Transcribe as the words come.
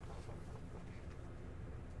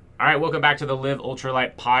All right, welcome back to the Live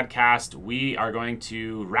Ultralight podcast. We are going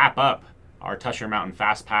to wrap up our Tusher Mountain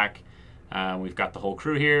Fastpack. We've got the whole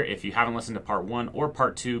crew here. If you haven't listened to part 1 or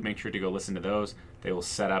part 2, make sure to go listen to those. They will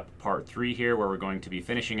set up part 3 here, where we're going to be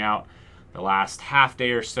finishing out the last half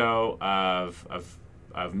day or so of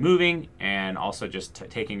moving, and also just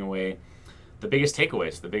taking away the biggest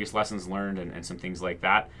takeaways, the biggest lessons learned, and some things like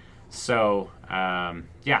that. So,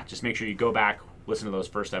 just make sure you go back, listen to those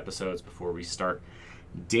first episodes before we start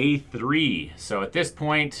day 3. So at this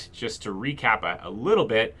point, just to recap a little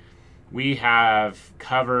bit, we have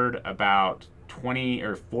covered about 20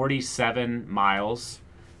 or 47 miles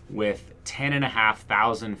with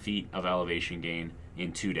 10,500 feet of elevation gain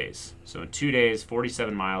in 2 days. So in 2 days,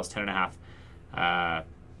 47 miles,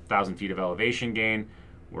 10,500 feet of elevation gain.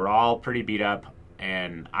 We're all pretty beat up,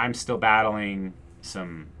 and I'm still battling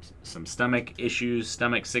some stomach issues,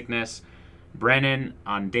 stomach sickness. Brennan,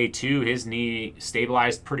 on day 2, his knee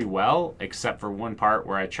stabilized pretty well, except for one part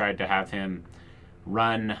where I tried to have him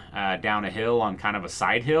run down a hill on kind of a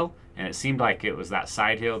side hill, and it seemed like it was that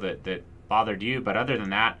side hill that bothered you. But other than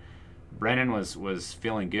that, Brennan was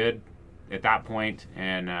feeling good at that point,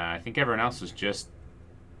 and I think everyone else was just,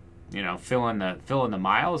 filling the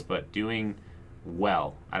miles, but doing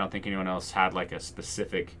well. I don't think anyone else had like a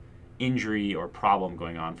specific injury or problem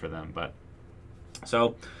going on for them. But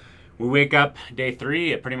so we wake up day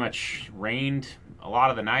 3. It pretty much rained a lot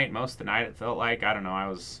of the night, most of the night it felt like. I don't know. I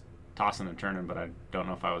was tossing and turning, but I don't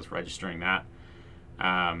know if I was registering that.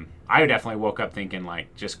 I definitely woke up thinking,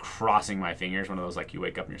 like, just crossing my fingers. One of those, like, you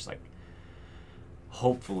wake up and you're just like,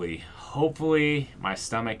 hopefully my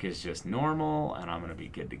stomach is just normal and I'm going to be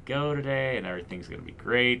good to go today and everything's going to be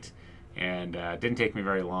great. And it didn't take me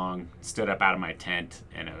very long. Stood up out of my tent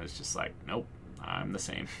and it was just like, nope, I'm the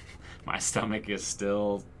same. My stomach is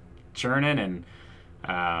still churning, and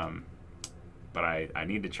but I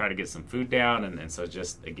need to try to get some food down, and so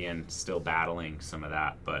just, again, still battling some of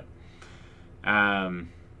that. But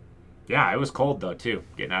it was cold though too,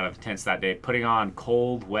 getting out of tents that day. Putting on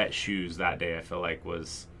cold, wet shoes that day, I feel like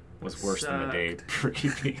was worse than the day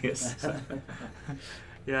previous.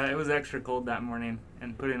 Yeah, it was extra cold that morning,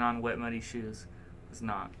 and putting on wet, muddy shoes was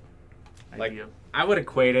not ideal. I would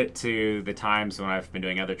equate it to the times when I've been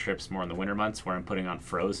doing other trips more in the winter months where I'm putting on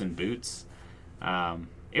frozen boots.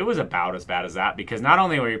 It was about as bad as that, because not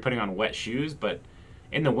only were you putting on wet shoes, but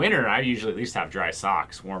in the winter I usually at least have dry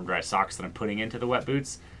socks, warm dry socks that I'm putting into the wet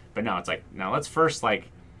boots. But no, it's like, now let's first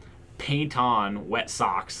paint on wet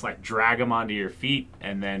socks, drag them onto your feet,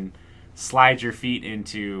 and then slide your feet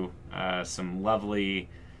into some lovely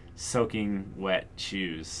soaking wet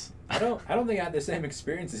shoes. I don't think I had the same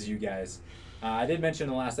experience as you guys. I did mention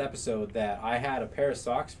in the last episode that I had a pair of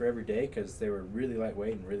socks for every day because they were really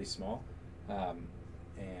lightweight and really small.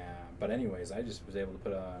 But anyways, I just was able to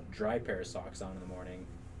put a dry pair of socks on in the morning,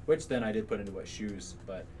 which then I did put into wet shoes.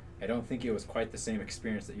 But I don't think it was quite the same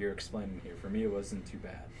experience that you're explaining here. For me, it wasn't too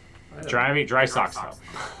bad. Dry socks help.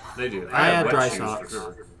 They do. I had wet dry shoes socks.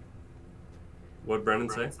 for sure. What'd Brendan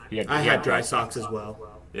say? I had dry socks as well.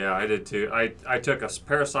 Yeah, I did too. I took a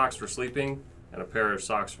pair of socks for sleeping and a pair of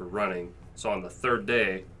socks for running. So on the third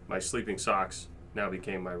day, my sleeping socks now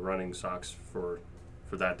became my running socks for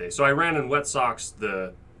that day. So I ran in wet socks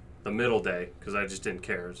the middle day because I just didn't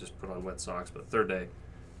care. I just put on wet socks. But third day,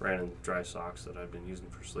 ran in dry socks that I've been using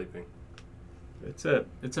for sleeping. It's a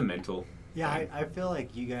mental. Yeah, I feel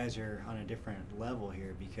like you guys are on a different level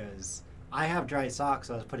here, because I have dry socks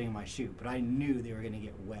I was putting in my shoe, but I knew they were going to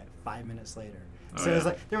get wet 5 minutes later. So it was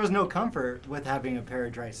like there was no comfort with having a pair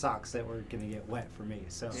of dry socks that were going to get wet for me.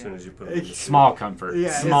 So as soon as you put them in the small comfort.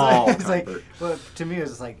 Yeah, small it's comfort. like, well, to me, it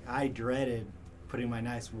was like I dreaded putting my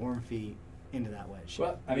nice warm feet into that wet shoe.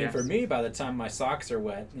 Well, I mean, for me, by the time my socks are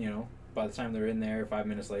wet, by the time they're in there, 5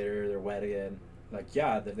 minutes later, they're wet again.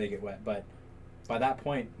 They get wet, but by that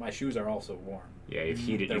point, my shoes are also warm. Yeah, you've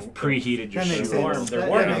preheated your That makes shoes. sense. They're That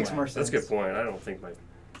warm. makes more sense. That's a good point. I don't think my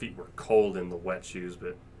feet were cold in the wet shoes,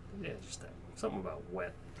 but yeah, just something about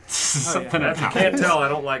wet. Something If you can't tell, I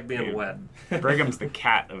don't like being wet. Brigham's the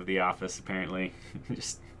cat of the office, apparently.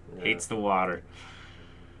 Just hates the water.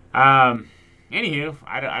 Anywho,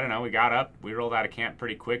 I don't know. We got up. We rolled out of camp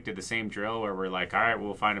pretty quick, did the same drill where we're like, all right,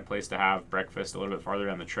 we'll find a place to have breakfast a little bit farther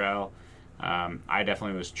down the trail. I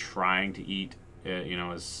definitely was trying to eat,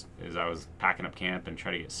 as I was packing up camp and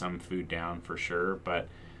try to get some food down for sure. But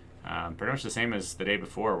pretty much the same as the day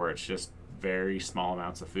before, where it's just very small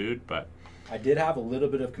amounts of food. But I did have a little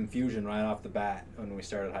bit of confusion right off the bat when we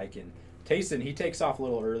started hiking. Tayson, he takes off a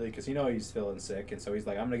little early because he's feeling sick, and so he's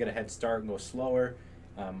like, I'm going to get a head start and go slower.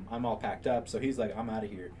 I'm all packed up, so he's like, I'm out of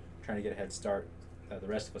here, trying to get a head start. that the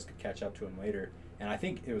rest of us could catch up to him later. And I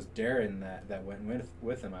think it was Darren that went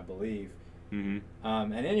with him, I believe. Mm-hmm.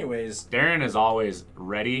 And anyways, Darren is always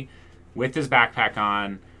ready with his backpack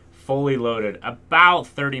on, fully loaded, about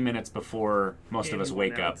 30 minutes before most of us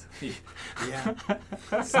wake up. Yeah.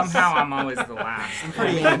 Somehow I'm always the last. I'm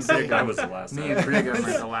pretty Big antsy. guy was the last Me time. and Brigham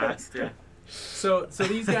are the last. Yeah. So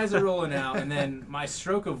these guys are rolling out, and then my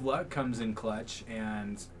stroke of luck comes in clutch,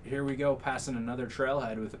 and here we go passing another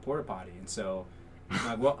trailhead with a porta potty. And so I'm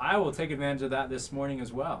like, well, I will take advantage of that this morning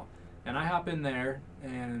as well. And I hop in there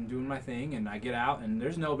and doing my thing, and I get out, and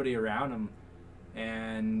there's nobody around them,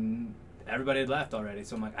 and everybody had left already.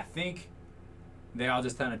 So I'm like, I think they all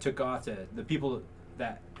just kind of took off. To the people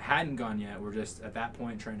that hadn't gone yet were just at that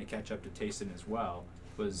point trying to catch up to Tayson as well,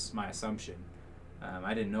 was my assumption.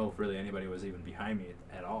 I didn't know if really anybody was even behind me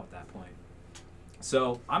at all at that point.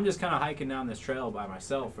 So I'm just kind of hiking down this trail by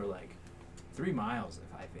myself for like 3 miles,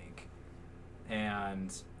 I think.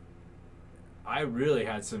 And I really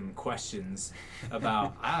had some questions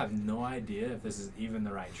about, I have no idea if this is even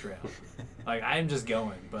the right trail. Like, I'm just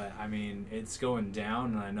going, but I mean, it's going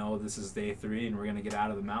down, and I know this is day 3 and we're going to get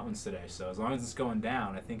out of the mountains today. So as long as it's going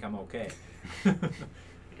down, I think I'm okay.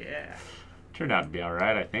 Yeah. Turned out to be all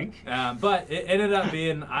right, I think. But it ended up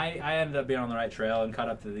being, I ended up being on the right trail and caught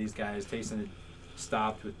up to these guys. Tayson had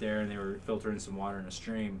stopped with Darren. They were filtering some water in a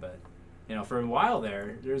stream. But, you know, for a while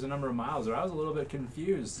there was a number of miles where I was a little bit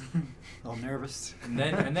confused. A little nervous. And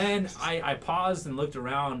then I paused and looked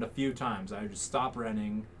around a few times. I would just stop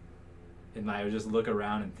running, and I would just look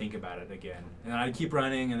around and think about it again. And I'd keep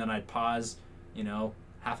running, and then I'd pause, you know,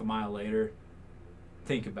 half a mile later,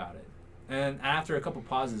 think about it. And after a couple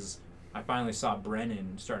pauses, I finally saw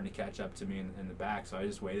Brennan starting to catch up to me in the back, so I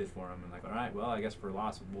just waited for him and like, all right, well, I guess we're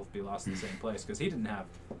lost. We'll both be lost in the same place, because he didn't have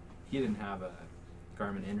a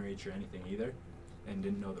Garmin InReach or anything either, and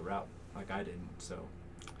didn't know the route like I didn't. So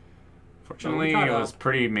Fortunately, caught it up. was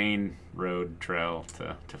pretty main road trail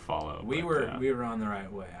to follow. We but, were on the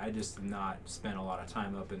right way. I just did not spend a lot of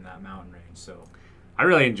time up in that mountain range. So I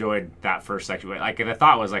really enjoyed that first section. Like, the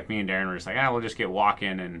thought was like me and Darren were just like, we'll just get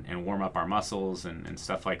walking and warm up our muscles and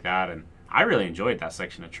stuff like that. And I really enjoyed that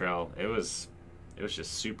section of trail. It was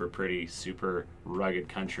just super pretty, super rugged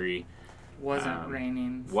country. Wasn't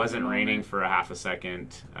raining. Wasn't raining for a half a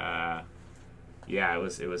second. Yeah, it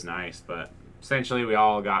was nice. But essentially, we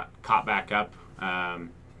all got caught back up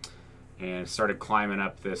and started climbing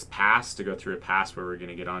up this pass to go through a pass where we're going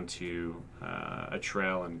to get onto a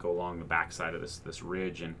trail and go along the backside of this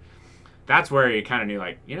ridge. And that's where you kind of knew,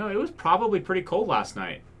 like, you know, it was probably pretty cold last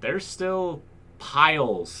night. There's still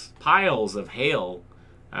piles of hail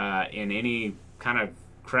in any kind of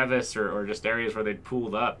crevice or just areas where they'd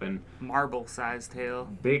pooled up, and Marble-sized hail.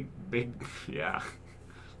 big yeah,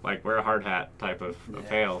 like wear a hard hat type of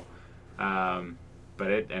hail. But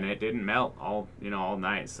it didn't melt all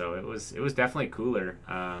night, so it was definitely cooler,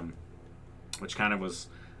 which kind of was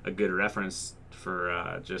a good reference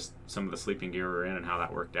for just some of the sleeping gear we were in and how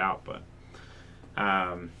that worked out. But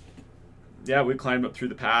yeah, we climbed up through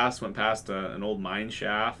the pass, went past an old mine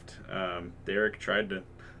shaft. Derek tried to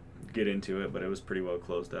get into it, but it was pretty well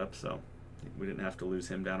closed up, so we didn't have to lose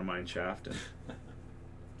him down a mine shaft.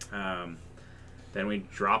 And then we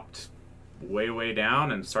dropped way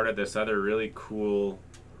down and started this other really cool,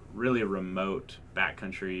 really remote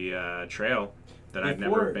backcountry trail that I'd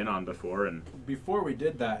never been on before. And before we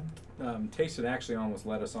did that, Tayson actually almost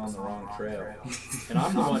led us on the wrong trail. And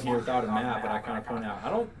I'm the one here without a map, and I kind of point out, I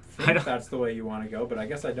don't think that's the way you want to go, but I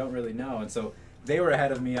guess I don't really know. And so they were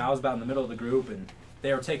ahead of me. I was about in the middle of the group, and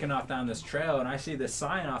they were taking off down this trail, and I see this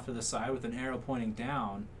sign off to the side with an arrow pointing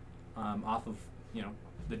down off of, you know,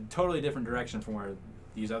 the totally different direction from where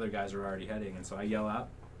these other guys are already heading. And so I yell up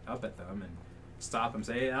at them and stop them,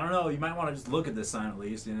 say, hey, I don't know, you might want to just look at this sign at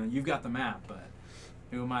least. You know, you've got the map, but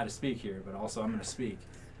who am I to speak here? But also I'm going to speak.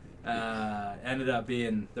 Ended up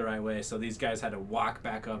being the right way. So these guys had to walk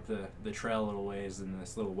back up the trail a little ways in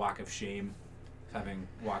this little walk of shame, having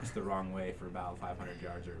walked the wrong way for about 500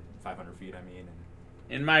 yards or 500 feet, I mean.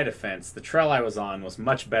 And in my defense, the trail I was on was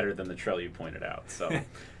much better than the trail you pointed out. So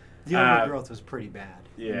the overgrowth was pretty bad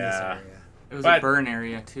in this yeah. area. It was a burn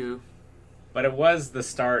area, too. But it was the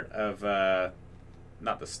start of,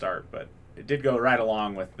 not the start, but it did go right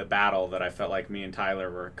along with the battle that I felt like me and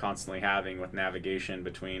Tyler were constantly having with navigation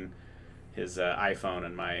between his iPhone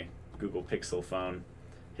and my Google Pixel phone.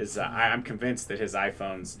 I'm convinced that his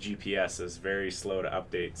iPhone's GPS is very slow to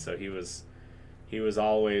update, so he was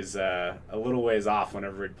always a little ways off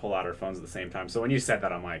whenever we'd pull out our phones at the same time. So when you said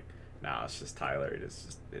that, I'm like, No, it's just Tyler.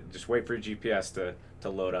 Just wait for your GPS to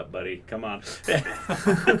load up, buddy. Come on.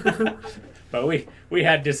 But we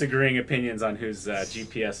had disagreeing opinions on whose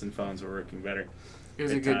GPS and phones were working better. It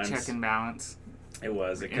was at a good times. check and balance. It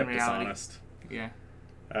was. It In kept us reality. honest. Yeah.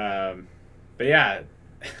 But yeah.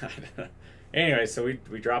 Anyway, so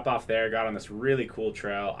we drop off there, got on this really cool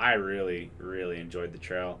trail. I really, really enjoyed the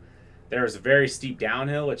trail. There was a very steep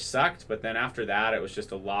downhill, which sucked, but then after that, it was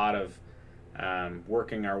just a lot of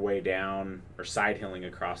working our way down or side hilling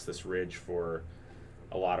across this ridge for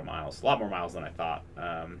a lot of miles, a lot more miles than I thought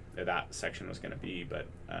that section was going to be, but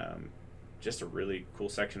just a really cool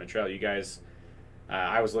section of trail. You guys,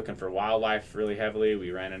 I was looking for wildlife really heavily.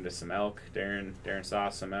 We ran into some elk. Darren saw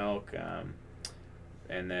some elk.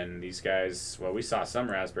 And then these guys, well, we saw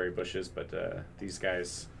some raspberry bushes, but these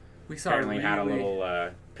guys We saw apparently had a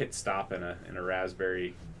little pit stop in a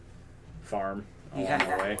raspberry farm along the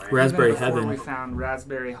way. Raspberry Even before heaven. we found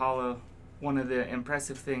Raspberry Hollow, one of the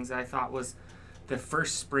impressive things I thought was the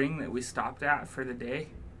first spring that we stopped at for the day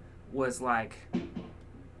was like,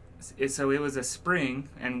 so it was a spring,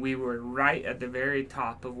 and we were right at the very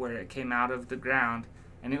top of where it came out of the ground,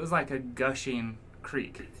 and it was like a gushing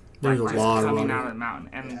creek. There's like a just lot of coming water. out of the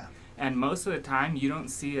mountain, and most of the time you don't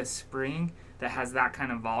see a spring that has that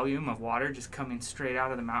kind of volume of water just coming straight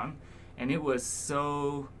out of the mountain, and it was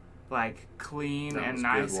so like clean That and was good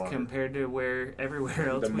nice water. compared to where everywhere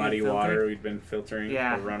else The we muddy had filtered. water we'd been filtering,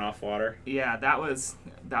 Yeah. the runoff water. Yeah, that was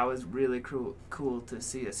really cool to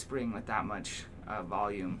see a spring with that much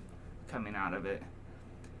volume coming out of it.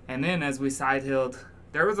 And then as we side hilled,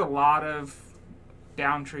 there was a lot of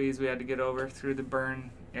down trees we had to get over through the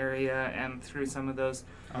burn area and through some of those.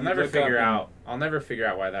 I'll never look figure up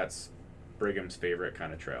out why that's Brigham's favorite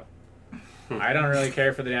kind of trail. I don't really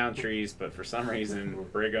care for the down trees, but for some reason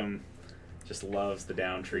Brigham just loves the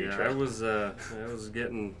down tree Yeah, trail. I was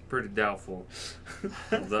getting pretty doubtful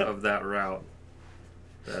of that route.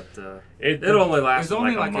 That it only It lasted was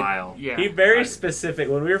only like a mile. yeah. He very specific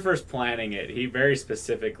when we were first planning it. He very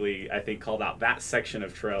specifically, I think, called out that section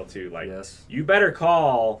of trail too. Like, Yes. you better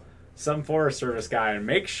call some Forest Service guy and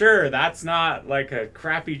make sure that's not like a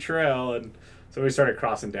crappy trail. And so we started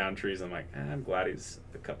crossing down trees. I'm like, I'm glad he's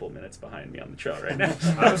a couple minutes behind me on the trail right now.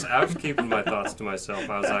 I was keeping my thoughts to myself.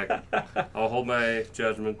 I was like, I'll hold my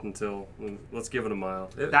judgment until let's give it a mile.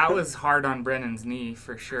 That was hard on Brennan's knee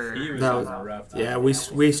for sure. He was That having was- a rough time. Yeah,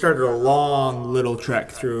 we started a long little trek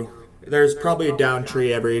through. There's probably a down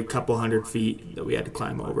tree every couple hundred feet that we had to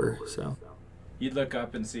climb over. So You'd look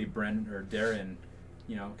up and see Brendan or Darren,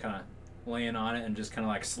 kind of laying on it and just kind of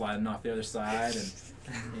like sliding off the other side, and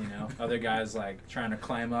other guys like trying to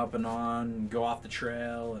climb up and on and go off the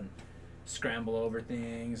trail and scramble over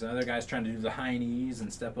things, and other guys trying to do the high knees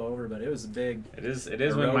and step over. But it was a big It is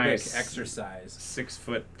when my aerobic exercise.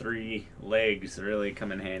 6'3" legs really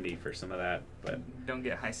come in handy for some of that. But Don't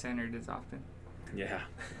get high centered as often. yeah.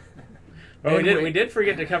 Well, we Anyway. did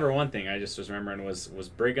forget to cover one thing. I just was remembering was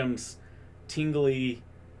Brigham's tingly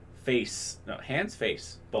face,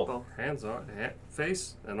 face, both. Both. Hands on,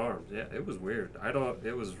 face and arms. Yeah, it was weird.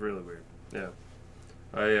 It was really weird. Yeah.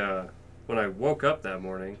 I when I woke up that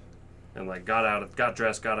morning, and like got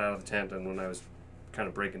dressed, got out of the tent, and when I was kind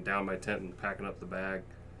of breaking down my tent and packing up the bag,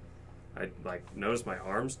 I like noticed my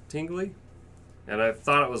arms tingly, and I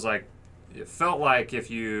thought it felt like if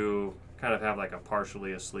you kind of have like a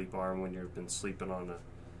partially asleep arm when you've been sleeping on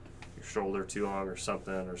your shoulder too long or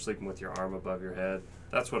something, or sleeping with your arm above your head.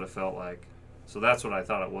 That's what it felt like. So that's what I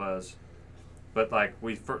thought it was. But like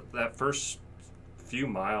that first few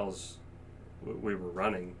miles we were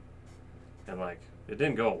running, and like it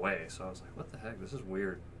didn't go away. So I was like, what the heck? This is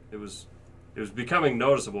weird. It was becoming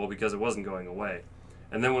noticeable because it wasn't going away.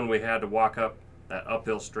 And then when we had to walk up that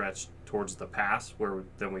uphill stretch towards the pass where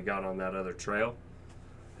then we got on that other trail,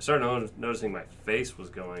 I started noticing my face was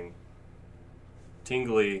going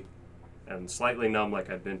tingly and slightly numb, like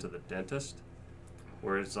I'd been to the dentist.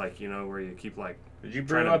 Where it's like, where you keep like... Did you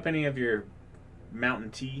brew up any of your mountain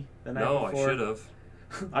tea the night No, before? I should have.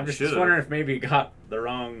 I'm just Should've. wondering if maybe you got the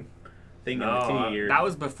wrong thing No, in the tea. Or... That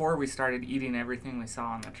was before we started eating everything we saw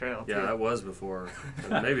on the trail. Yeah, too. that was before.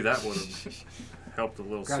 And maybe that would have helped a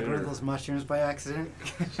little Grabbed one of sooner. those mushrooms by accident.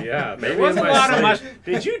 Yeah, there Maybe was a in my lot of sleep. mushrooms.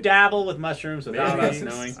 Did you dabble with mushrooms without Maybe. us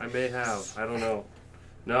knowing? I may have. I don't know.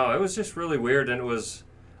 No, it was just really weird, and it was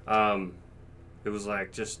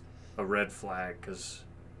like just a red flag because,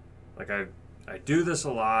 like, I do this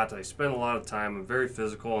a lot. I spend a lot of time. I'm very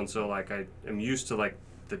physical, and so like I am used to like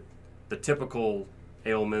the typical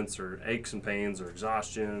ailments or aches and pains or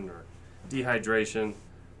exhaustion or dehydration.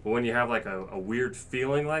 But when you have like a weird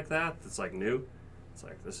feeling like that, that's like new. It's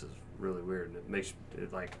like this is really weird, and it makes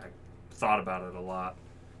it like thought about it a lot.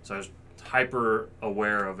 So I was hyper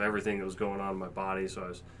aware of everything that was going on in my body. So I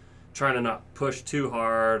was trying to not push too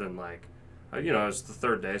hard, and like, it was the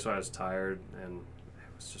third day, so I was tired, and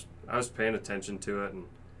I was paying attention to it, and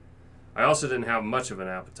I also didn't have much of an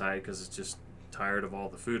appetite because it's just tired of all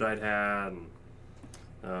the food I'd had,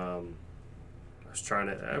 and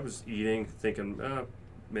I was eating, thinking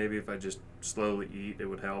maybe if I just slowly eat, it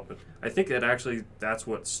would help. And I think that's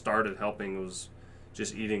what started helping, was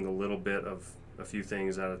just eating a little bit of a few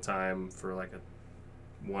things at a time for like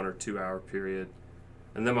a 1 or 2 hour period,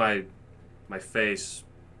 and then my face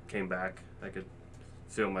came back. I could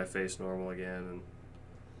feel my face normal again, and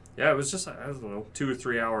it was just, I don't know, 2 or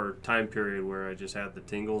 3 hour time period where I just had the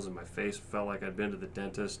tingles and my face felt like I'd been to the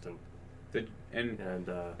dentist. And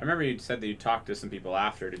I remember you said that you talked to some people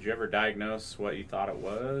after. Did you ever diagnose what you thought it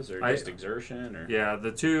was, or just exertion? Or yeah,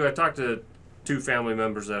 I talked to 2 family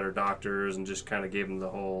members that are doctors and just kind of gave them the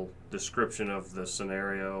whole description of the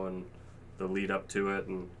scenario and the lead up to it,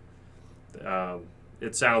 and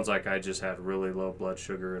it sounds like I just had really low blood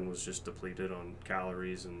sugar and was just depleted on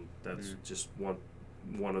calories, and that's just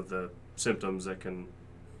one of the symptoms that can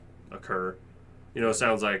occur. It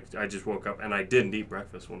sounds like I just woke up and I didn't eat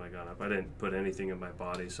breakfast when I got up. I didn't put anything in my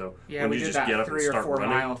body. So yeah, when we you did just that get up 3 and or start 4 running,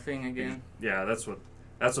 mile thing again. Yeah, that's what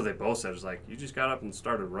they both said. It's like, you just got up and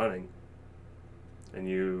started running, and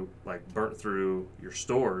you like burnt through your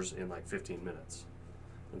stores in like 15 minutes,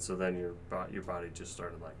 and so then your body just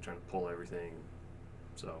started like trying to pull everything.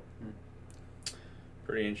 So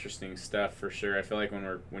pretty interesting stuff for sure. I feel like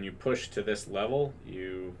when you push to this level,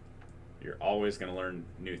 you're always going to learn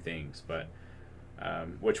new things, but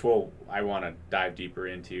which I want to dive deeper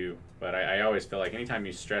into. But I always feel like anytime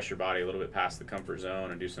you stress your body a little bit past the comfort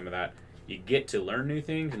zone and do some of that, you get to learn new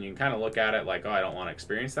things, and you can kind of look at it like, oh, I don't want to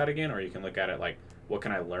experience that again, or you can look at it like, what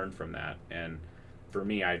can I learn from that? And for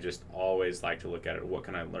me, I just always like to look at it, what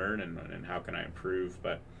can I learn and how can I improve?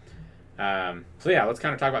 But so yeah, let's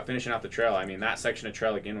kind of talk about finishing out the trail. I mean, that section of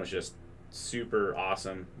trail again was just super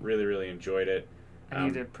awesome. Really, really enjoyed it. I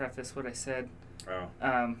need to preface what I said.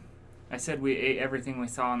 Oh. I said we ate everything we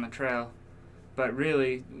saw on the trail, but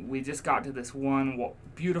really, we just got to this one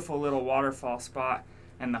beautiful little waterfall spot,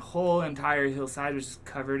 and the whole entire hillside was just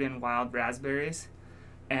covered in wild raspberries.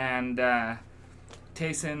 And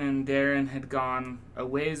Tayson and Darren had gone a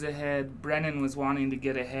ways ahead. Brennan was wanting to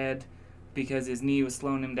get ahead because his knee was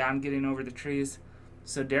slowing him down getting over the trees.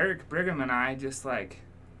 So Derek Brigham and I just like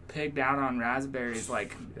pigged out on raspberries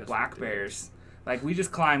like black bears. Like, we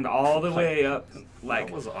just climbed all the way up, like,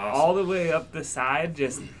 that was awesome. all the way up the side,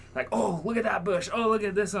 just like, oh, look at that bush, oh, look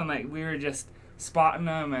at this one. Like, we were just spotting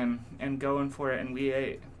them and going for it, and we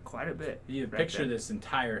ate quite a bit. You picture this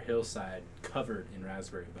entire hillside covered in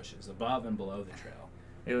raspberry bushes, above and below the trail.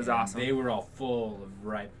 It was awesome. They were all full of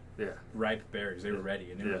ripe berries. They were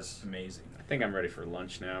ready, and it was amazing. I think I'm ready for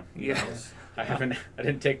lunch now. Yes. I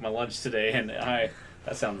didn't take my lunch today, and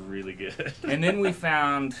that sounds really good. And then we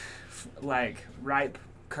found like ripe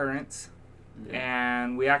currants,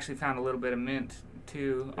 and we actually found a little bit of mint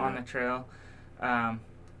too on the trail. But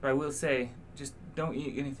I will say, just don't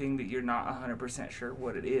eat anything that you're not 100% sure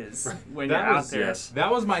what it is when you're out there. Yes. That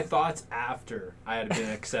was my thoughts after I had been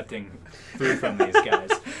accepting food from these guys.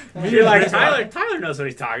 You're like, Tyler knows what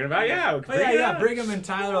he's talking about. Yeah. Brigham and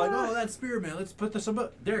Tyler are like, oh, that's spearmint. Let's put this.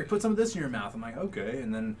 Derek, put some of this in your mouth. I'm like, okay,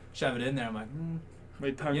 and then shove it in there. I'm like,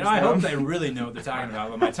 I hope they really know what they're talking about,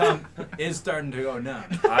 but my tongue is starting to go numb.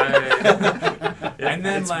 And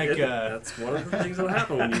then that's one of the things that'll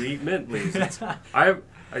happen when you eat mint leaves.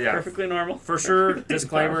 Perfectly normal. For sure,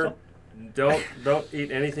 disclaimer, don't eat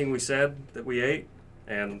anything we said that we ate,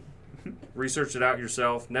 and research it out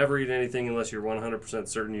yourself. Never eat anything unless you're 100%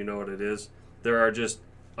 certain you know what it is. There are just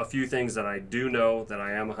a few things that I do know that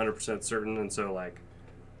I am 100% certain, and so like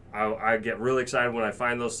I get really excited when I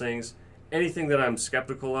find those things. Anything that I'm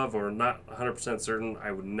skeptical of or not 100% certain,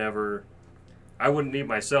 I wouldn't eat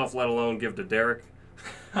myself, let alone give to Derek.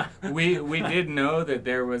 We did know that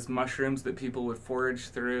there was mushrooms that people would forage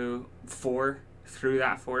through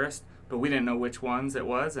that forest, but we didn't know which ones it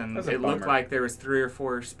was, and it looked like there was 3 or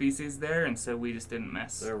 4 species there, and so we just didn't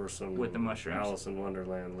mess there were some with the mushrooms. Alice in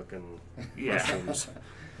Wonderland looking mushrooms.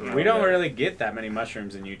 We don't really get that many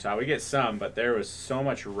mushrooms in Utah. We get some, but there was so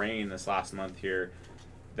much rain this last month here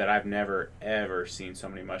that I've never, ever seen so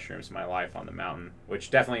many mushrooms in my life on the mountain, which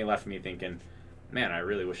definitely left me thinking, man, I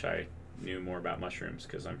really wish I knew more about mushrooms,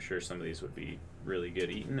 because I'm sure some of these would be really good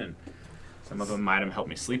eating, and some of them might have helped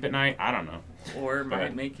me sleep at night. I don't know. Or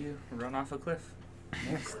might make you run off a cliff.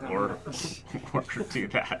 or do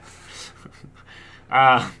that.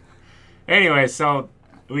 Anyway, so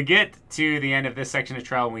we get to the end of this section of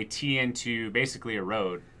trail and we tee into basically a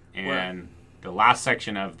road. And the last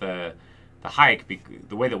section of the hike,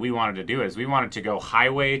 the way that we wanted to do it is we wanted to go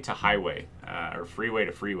highway to highway, or freeway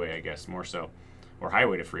to freeway, I guess, more so. Or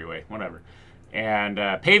highway to freeway, whatever. And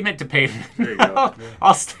pavement to pavement. There you go.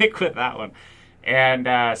 I'll stick with that one.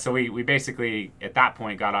 And so we basically, at that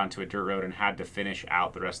point, got onto a dirt road and had to finish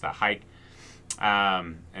out the rest of that hike.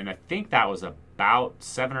 And I think that was about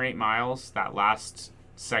 7 or 8 miles. That last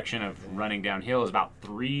section of running downhill is about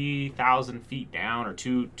 3,000 feet down, or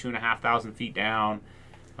 2,500 feet down,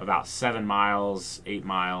 about 7 miles, 8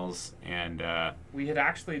 miles. And we had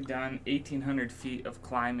actually done 1,800 feet of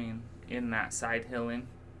climbing in that side hilling.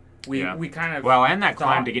 We kind of and that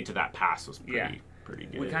climb to get to that pass was pretty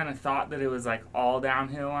good. We kind of thought that it was like all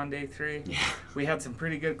downhill on day 3. Yeah. We had some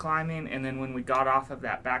pretty good climbing, and then when we got off of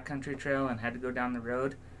that backcountry trail and had to go down the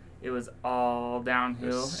road, it was all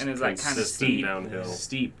downhill, and it was like kind of steep. Downhill.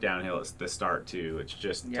 Steep downhill at the start too. It's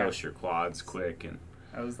just toast your quads quick, and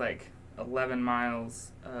it was like 11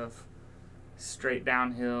 miles of straight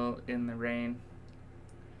downhill in the rain.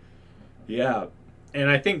 Yeah, and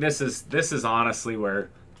I think this is honestly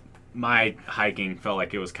where my hiking felt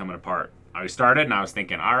like it was coming apart. I started and I was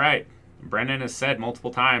thinking, all right, Brendan has said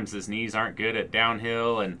multiple times his knees aren't good at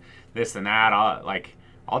downhill and this and that.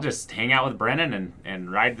 I'll just hang out with Brendan and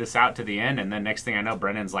ride this out to the end. And then next thing I know,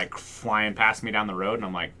 Brendan's like flying past me down the road, and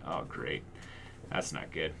I'm like, oh great, that's not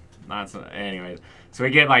good. Anyways, so we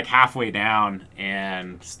get like halfway down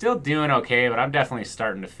and still doing okay, but I'm definitely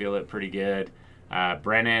starting to feel it pretty good.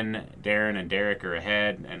 Brennan, Darren, and Derek are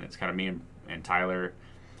ahead, and it's kind of me and Tyler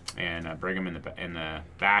and Brigham in the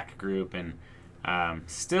back group, and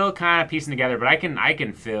still kind of piecing together. But I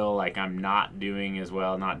can feel like I'm not doing as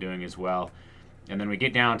well. And then we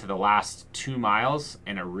get down to the last 2 miles,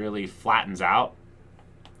 and it really flattens out,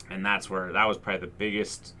 and that was probably the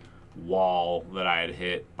biggest wall that I had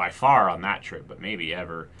hit by far on that trip, but maybe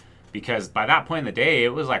ever, because by that point in the day it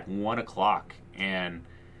was like 1 o'clock, and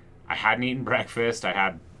I hadn't eaten breakfast. I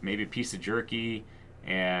had maybe a piece of jerky,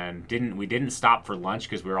 and we didn't stop for lunch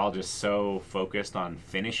because we were all just so focused on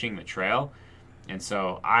finishing the trail. And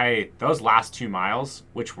so those last 2 miles,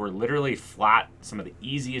 which were literally flat, some of the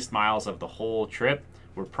easiest miles of the whole trip,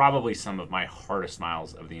 were probably some of my hardest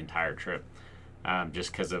miles of the entire trip,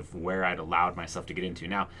 just because of where I'd allowed myself to get into.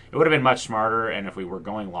 Now, it would have been much smarter, and if we were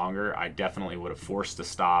going longer, I definitely would have forced to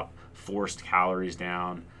stop, forced calories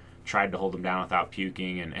down, tried to hold them down without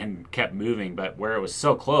puking, and kept moving. But where it was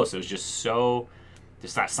so close, it was just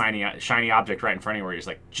that shiny object right in front of you where you're just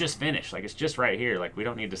like, just finish. Like, it's just right here. Like, we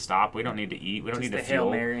don't need to stop. We don't need to eat. We don't need to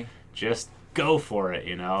fuel. Hail Mary. Just go for it,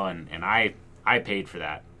 and I paid for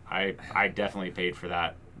that. I definitely paid for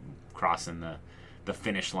that, crossing the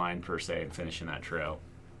finish line, per se, and finishing that trail.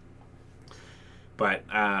 But,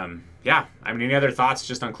 any other thoughts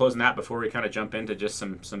just on closing that before we kind of jump into just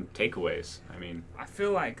some takeaways? I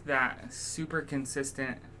feel like that super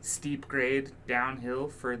consistent steep grade downhill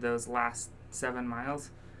for those last 7 miles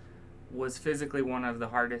was physically one of the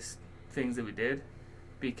hardest things that we did,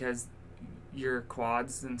 because your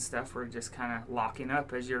quads and stuff were just kind of locking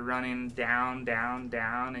up as you're running down,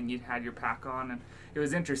 and you'd had your pack on, and it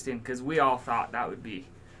was interesting because we all thought that would be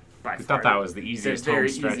by we far thought that was the easiest home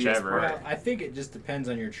stretch ever. Well, I think it just depends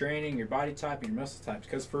on your training, your body type, and your muscle types.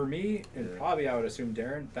 Because for me, and probably I would assume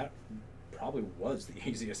Darren, that probably was the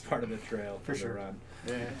easiest part of the trail for sure. Run.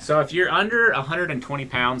 Yeah. So if you're under 120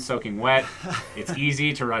 pounds soaking wet, it's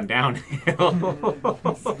easy to run downhill.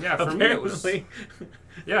 Yeah, for me it was.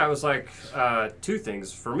 Yeah, it was like 2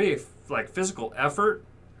 things. For me, like physical effort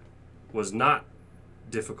was not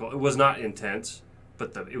difficult. It was not intense,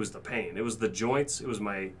 but it was the pain. It was the joints. It was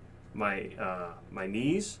my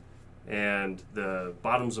knees and the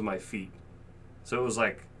bottoms of my feet. So it was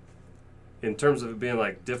like, in terms of it being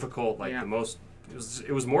like difficult, like the most.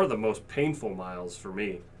 It was more the most painful miles for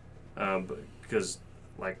me, because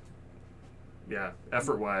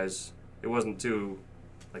effort wise, it wasn't too.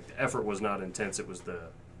 Like, the effort was not intense. It was the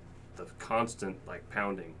constant, like,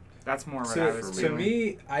 pounding. That's more what I was feeling. To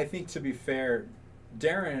me, I think, to be fair,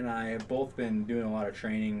 Darren and I have both been doing a lot of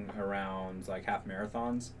training around, like, half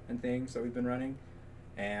marathons and things that we've been running.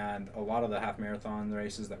 And a lot of the half marathon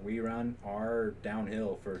races that we run are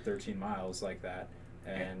downhill for 13 miles like that.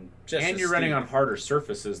 And you're running on harder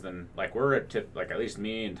surfaces than, like, we're at least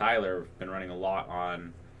me and Tyler have been running a lot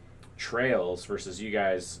on trails versus you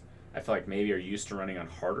guys. I feel like maybe are used to running on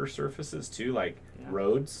harder surfaces too, like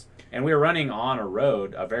roads. And we were running on a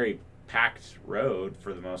road, a very packed road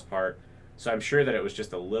for the most part. So I'm sure that it was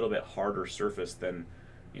just a little bit harder surface than,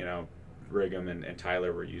 Brigham and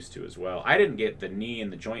Tyler were used to as well. I didn't get the knee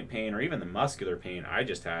and the joint pain or even the muscular pain. I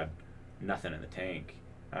just had nothing in the tank.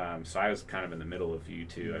 So I was kind of in the middle of you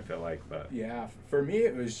two, I feel like. But Yeah, for me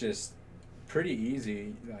it was just pretty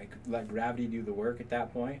easy. Like, let gravity do the work at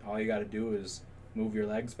that point. All you got to do is move your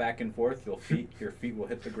legs back and forth. Your feet will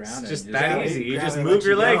hit the ground. it's just and that just, easy. You just Gravity move lets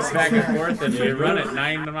your you legs go. back and forth and you run at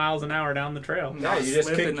 9 miles an hour down the trail. Yeah, you just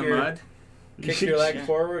slip kick in the your- mud. kick your leg Yeah.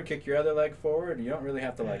 forward, kick your other leg forward, and you don't really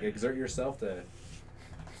have to like exert yourself to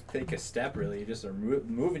take a step. Really, you just are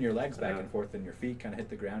moving your legs back and forth, and your feet kind of hit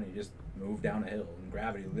the ground, and you just move down a hill. And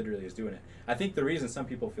gravity literally is doing it. I think the reason some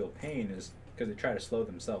people feel pain is because they try to slow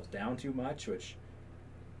themselves down too much, which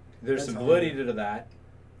there's That's some all. validity to that,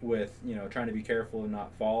 with trying to be careful and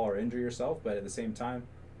not fall or injure yourself. But at the same time,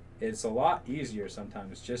 it's a lot easier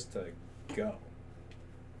sometimes just to go.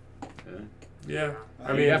 Yeah,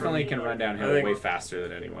 I mean, definitely can run downhill I think- way faster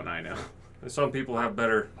than anyone I know. some people have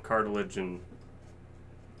better cartilage and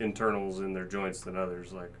internals in their joints than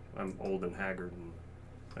others. Like, I'm old and haggard, and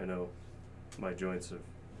I know my joints have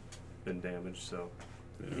been damaged. So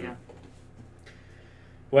Yeah.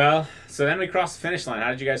 Well, so then we crossed the finish line.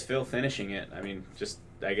 How did you guys feel finishing it? I mean, just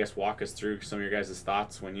I guess walk us through some of your guys'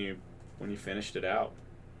 thoughts when you finished it out.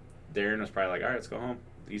 Darren was probably like, "All right, let's go home.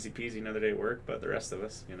 Easy peasy, another day at work." But the rest of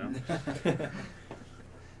us,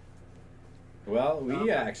 Well,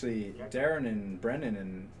 we actually, Darren and Brendan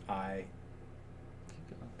and I,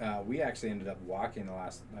 we actually ended up walking the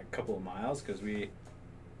last couple of miles because we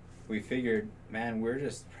figured, man, we're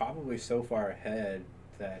just probably so far ahead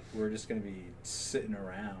that we're just going to be sitting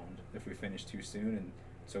around if we finish too soon. And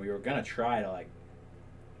so we were going to try to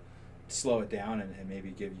slow it down and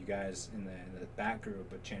maybe give you guys in the back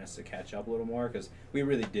group a chance to catch up a little more, because we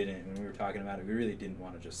really didn't, when we were talking about it, we really didn't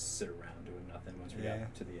want to just sit around doing nothing once we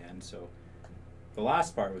got to the end. So the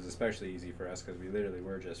last part was especially easy for us because we literally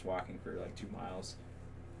were just walking for 2 miles.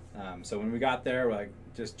 So when we got there, we're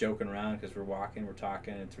just joking around because we're walking, we're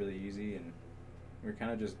talking, it's really easy, and we're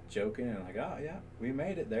kind of just joking and oh yeah, we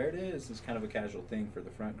made it, there it is. It's kind of a casual thing for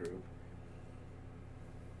the front group.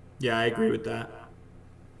 Yeah, I agree with that.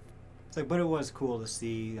 It's but it was cool to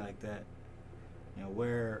see that,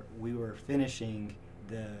 where we were finishing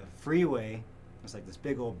the freeway. It's this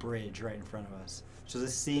big old bridge right in front of us. So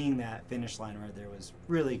just seeing that finish line right there was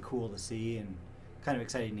really cool to see and kind of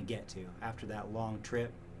exciting to get to after that long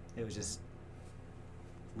trip. It was just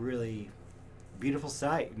really beautiful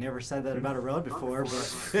sight. Never said that about a road before,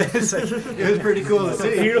 but it was pretty cool to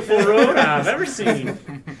see. Beautiful road I've ever seen.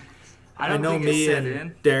 I don't know think me it set and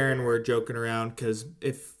in. Darren were joking around because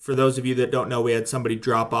for those of you that don't know, we had somebody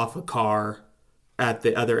drop off a car at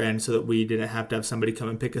the other end so that we didn't have to have somebody come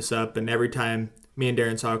and pick us up. And every time me and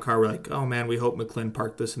Darren saw a car, we're like, oh man, we hope McClin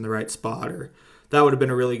parked this in the right spot, or that would have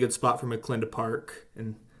been a really good spot for McClin to park.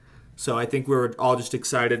 And so I think we were all just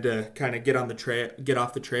excited to kind of get on the trail, get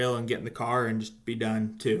off the trail and get in the car and just be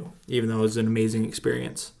done too, even though it was an amazing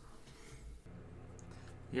experience.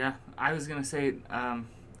 Yeah, I was gonna say,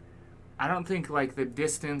 I don't think the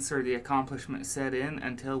distance or the accomplishment set in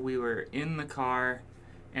until we were in the car,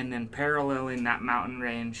 and then paralleling that mountain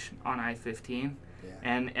range on I-15,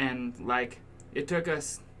 and it took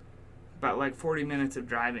us about 40 minutes of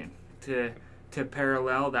driving to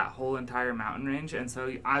parallel that whole entire mountain range, and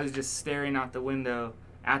so I was just staring out the window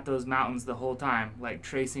at those mountains the whole time,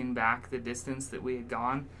 tracing back the distance that we had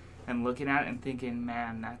gone, and looking at it and thinking,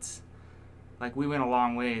 man, that's. We went a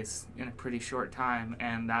long ways in a pretty short time,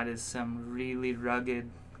 and that is some really rugged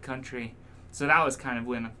country. So that was kind of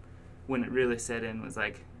when it really set in, was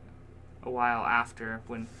a while after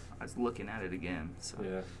when I was looking at it again. So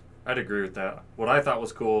yeah, I'd agree with that. What I thought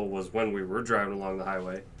was cool was when we were driving along the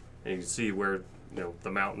highway, and you can see where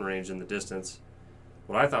the mountain range in the distance.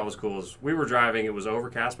 What I thought was cool is we were driving, it was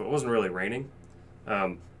overcast, but it wasn't really raining.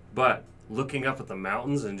 But looking up at the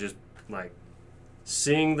mountains and just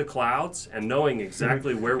seeing the clouds and knowing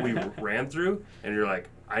exactly where we ran through, and you're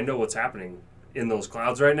I know what's happening in those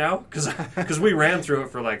clouds right now, because we ran through it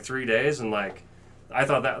for 3 days, and I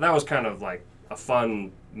thought that was kind of a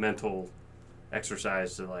fun mental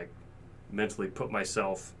exercise to mentally put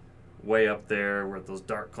myself way up there where those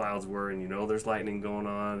dark clouds were, and there's lightning going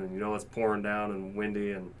on, and it's pouring down and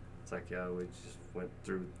windy, and it's yeah, we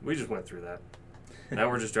just went through that. Now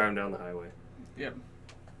we're just driving down the highway. Yep.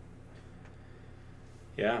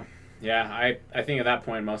 Yeah. I think at that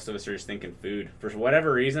point most of us are just thinking food. For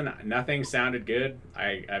whatever reason, nothing sounded good.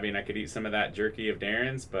 I mean, I could eat some of that jerky of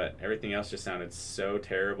Darren's, but everything else just sounded so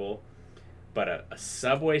terrible. But a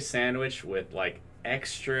Subway sandwich with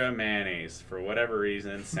extra mayonnaise, for whatever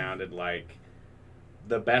reason, sounded like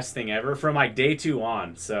the best thing ever from day 2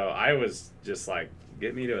 on. So I was just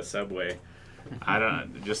Get me to a Subway. I don't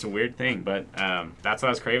know, just a weird thing, but that's what I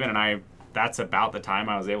was craving, and that's about the time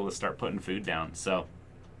I was able to start putting food down. So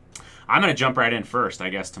I'm going to jump right in first, I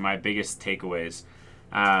guess, to my biggest takeaways.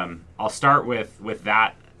 I'll start with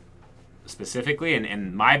that specifically,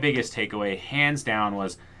 and my biggest takeaway, hands down,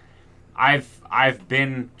 was I've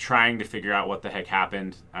been trying to figure out what the heck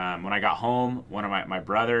happened. When I got home, one of my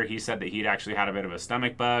brother, he said that he'd actually had a bit of a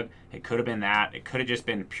stomach bug. It could have been that. It could have just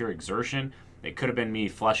been pure exertion. It could have been me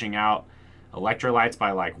flushing out electrolytes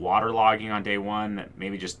by like waterlogging on day one that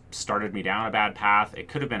maybe just started me down a bad path. It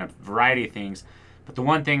could have been a variety of things. But the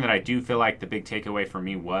one thing that I do feel like the big takeaway for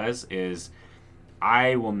me is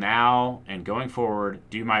I will now and going forward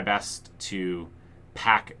do my best to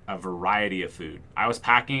pack a variety of food. I was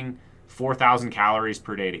packing 4,000 calories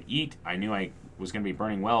per day to eat. I knew I was going to be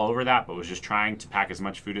burning well over that, but was just trying to pack as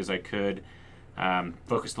much food as I could,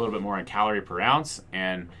 focused a little bit more on calorie per ounce.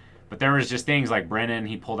 But there was just things like Brennan,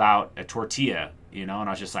 he pulled out a tortilla, and I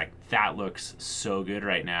was just like, that looks so good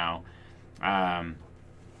right now.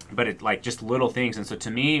 But it like just little things. And so to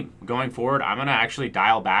me, going forward, I'm going to actually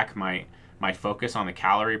dial back my focus on the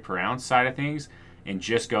calorie per ounce side of things and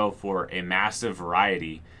just go for a massive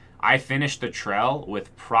variety. I finished the trail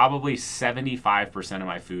with probably 75% of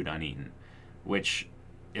my food uneaten, which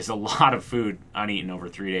is a lot of food uneaten over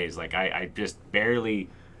 3 days. Like I just barely,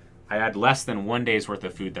 I had less than 1 day's worth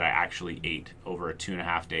of food that I actually ate over a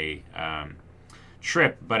 2.5 day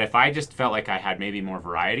trip. But if I just felt like I had maybe more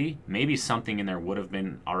variety, maybe something in there would have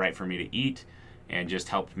been all right for me to eat and just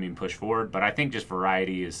helped me push forward. But I think just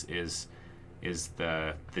variety is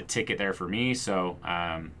the ticket there for me. So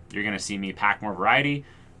you're going to see me pack more variety.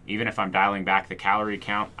 Even if I'm dialing back the calorie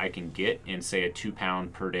count I can get in, say, a 2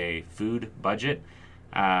 pound per day food budget,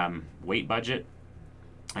 weight budget,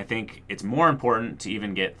 I think it's more important to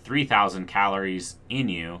even get 3,000 calories in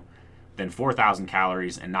you than 4,000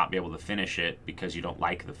 calories and not be able to finish it because you don't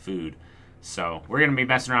like the food. So we're going to be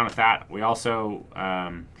messing around with that. We also,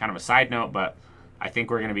 kind of a side note, but I think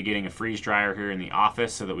we're going to be getting a freeze dryer here in the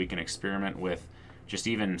office so that we can experiment with just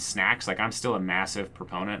even snacks. Like I'm still a massive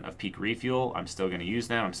proponent of Peak Refuel. I'm still going to use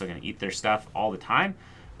them. I'm still going to eat their stuff all the time.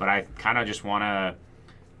 But I kind of just want to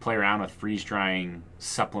play around with freeze drying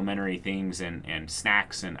supplementary things and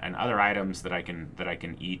snacks and other items that I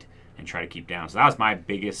can eat and try to keep down. So that was my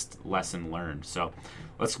biggest lesson learned. So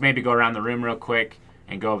let's maybe go around the room real quick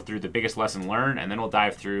and go through the biggest lesson learned, and then we'll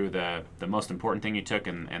dive through the most important thing you took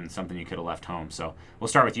and something you could have left home. So we'll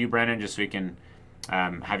start with you, Brennan, just so we can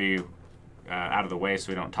have you out of the way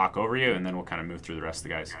so we don't talk over you, and then we'll kind of move through the rest of the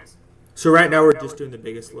guys. So right now we're just doing the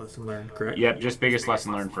biggest lesson learned, correct? Yep, just biggest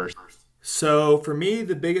lesson learned first. So for me,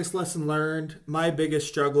 the biggest lesson learned, my biggest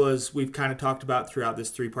struggle, as we've kind of talked about throughout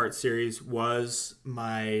this 3-part series, was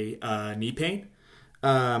my knee pain.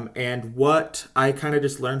 And what I kind of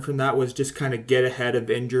just learned from that was just kind of get ahead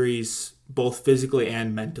of injuries, both physically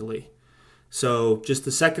and mentally. So just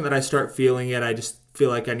the second that I start feeling it, I just feel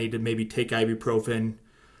like I need to maybe take ibuprofen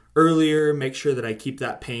earlier, make sure that I keep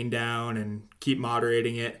that pain down and keep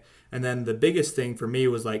moderating it. And then the biggest thing for me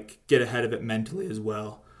was like get ahead of it mentally as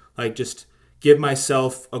well. Like just give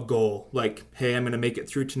myself a goal. Like, hey, I'm going to make it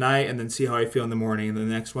through tonight and then see how I feel in the morning. And the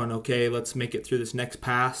next one, okay, let's make it through this next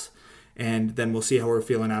pass and then we'll see how we're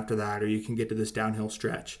feeling after that, or you can get to this downhill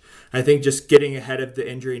stretch. I think just getting ahead of the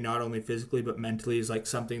injury, not only physically but mentally, is like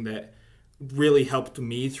something that really helped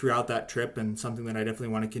me throughout that trip and something that I definitely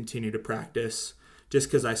want to continue to practice, just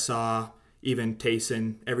because I saw even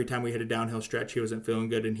Tayson, every time we hit a downhill stretch, he wasn't feeling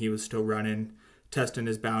good and he was still running, testing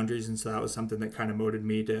his boundaries. And so that was something that kind of motivated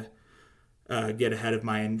me to get ahead of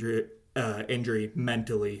my injury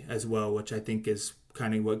mentally as well, which I think is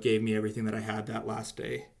kind of what gave me everything that I had that last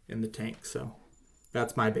day in the tank. So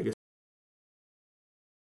that's my biggest.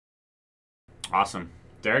 Awesome.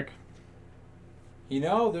 Derek?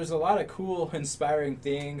 There's a lot of cool, inspiring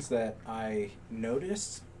things that I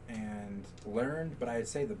noticed and learned, but I'd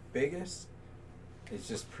say the biggest is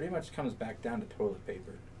just pretty much comes back down to toilet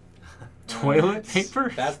paper. Toilet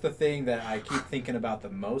paper? That's the thing that I keep thinking about the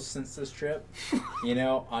most since this trip.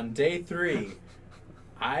 On day 3,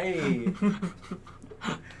 I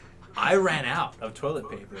ran out of toilet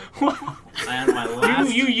paper. And my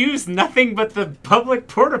last... You used nothing but the public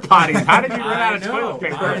porta potties. How did you run out of toilet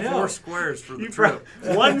paper? I know. 4 squares for the trip.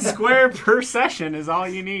 1 square per session is all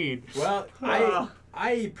you need. Well,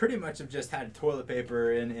 I pretty much have just had toilet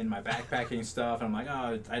paper in my backpacking stuff. And I'm like,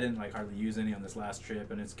 I didn't hardly use any on this last trip,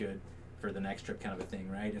 and it's good for the next trip kind of a thing,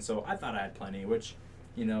 right? And so I thought I had plenty, which,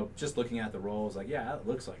 just looking at the rolls, like, yeah, it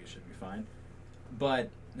looks like it should be fine. But,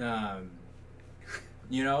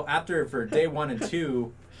 for day 1 and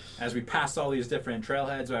 2, as we passed all these different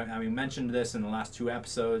trailheads, we mentioned this in the last 2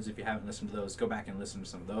 episodes. If you haven't listened to those, go back and listen to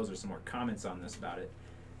some of those. There's some more comments on this about it.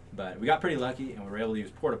 But we got pretty lucky, and we were able to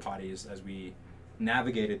use porta potties as we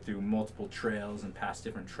navigated through multiple trails and past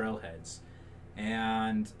different trailheads.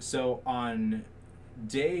 And so on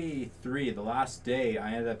day 3, the last day,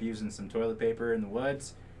 I ended up using some toilet paper in the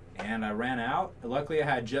woods, and I ran out. Luckily, I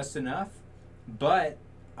had just enough, but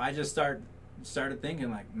I just started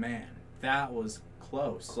thinking, like, man, that was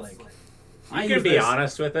close. Like, You can be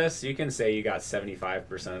honest with us. You can say you got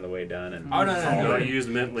 75% of the way done. And Oh, no. I used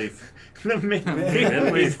mint leaf. the mint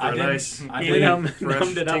Mint leaf for I a did- nice, I You did- numbed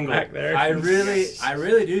fresh it up tingle. back there. I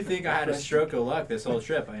really do think I had a stroke of luck this whole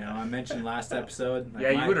trip. I mentioned last episode. like, Yeah,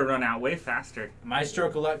 you my- would have run out way faster. My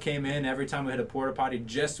stroke of luck came in every time we hit a porta potty,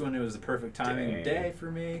 just when it was the perfect timing Dang. of day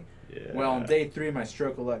for me. Yeah. Well, on day 3, my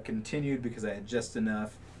stroke of luck continued because I had just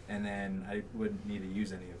enough, and then I wouldn't need to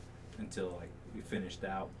use any of it until like we finished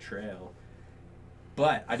out trail.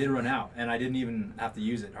 But I did run out, and I didn't even have to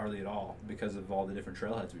use it hardly at all because of all the different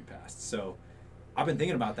trailheads we passed. So I've been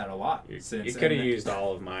thinking about that a lot You since. could have and- used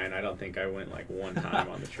all of mine. I don't think I went like one time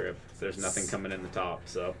on the trip. There's nothing coming in the top.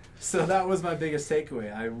 So So that was my biggest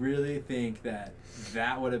takeaway. I really think that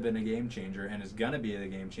would have been a game changer, and is going to be a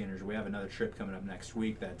game changer. We have another trip coming up next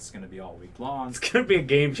week that's going to be all week long. it's gonna be a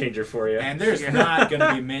game changer for you. And there's not going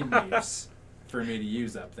to be mint leaves for me to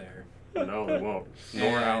use up there. No, they won't.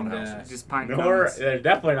 Nor And, outhouses. Just pine Nor cones. they're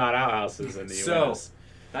definitely not outhouses in the So- U.S.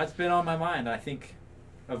 That's been on my mind. I think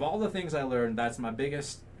of all the things I learned, that's my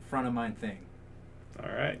biggest front of mind thing. All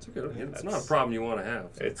right. It's, good. It's That's- not a problem you want to have.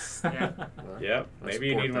 It's Yeah. yep. I Maybe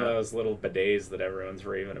you support need one of that. those little bidets that everyone's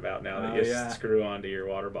raving about now that Oh, you yeah. screw onto your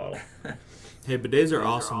water bottle. Hey, bidets are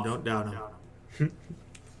awesome. Don't doubt them.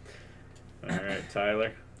 All right,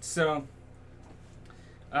 Tyler. So,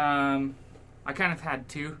 I kind of had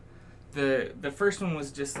 2. The first one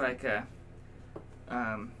was just like a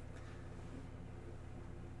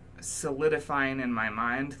solidifying in my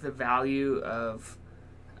mind the value of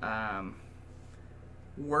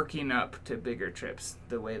working up to bigger trips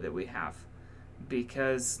the way that we have,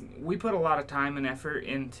 because we put a lot of time and effort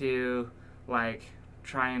into like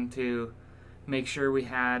trying to make sure we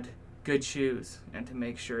had good shoes and to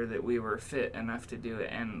make sure that we were fit enough to do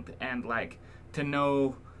it, and like to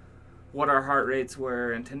know what our heart rates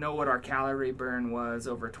were and to know what our calorie burn was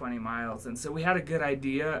over 20 miles. And so we had a good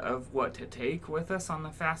idea of what to take with us on the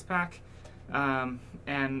Fastpack. And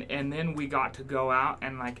then we got to go out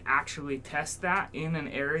and like actually test that in an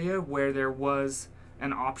area where there was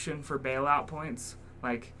an option for bailout points.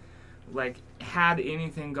 Like had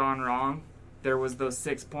anything gone wrong, there was those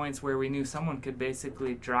 6 points where we knew someone could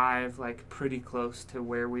basically drive like pretty close to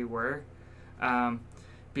where we were.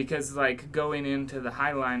 Because like going into the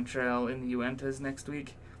Highline Trail in the Uintas next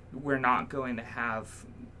week, we're not going to have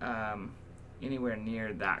anywhere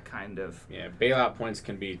near that kind of. Yeah, bailout points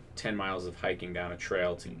can be 10 miles of hiking down a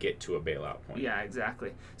trail to get to a bailout point. Yeah,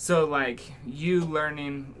 exactly. So like you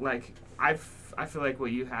learning, like I feel like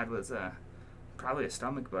what you had was probably a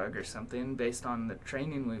stomach bug or something based on the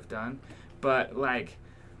training we've done, but like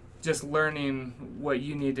just learning what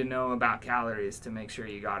you need to know about calories to make sure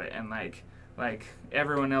you got it, and like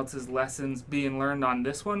everyone else's lessons being learned on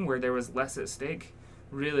this one where there was less at stake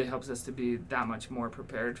really helps us to be that much more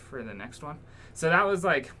prepared for the next one. So that was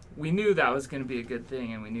like, we knew that was going to be a good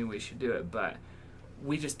thing and we knew we should do it, but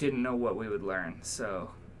we just didn't know what we would learn.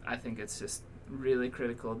 So I think it's just really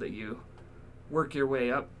critical that you work your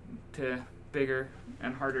way up to bigger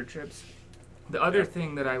and harder trips. The other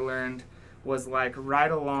thing that I learned was like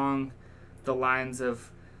right along the lines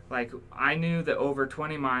of, like, I knew that over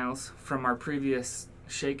 20 miles from our previous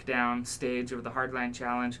shakedown stage of the Hardline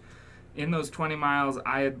Challenge, in those 20 miles,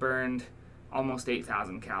 I had burned almost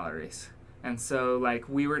 8,000 calories. And so, like,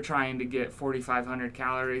 we were trying to get 4,500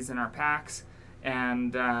 calories in our packs.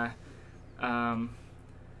 And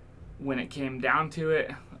when it came down to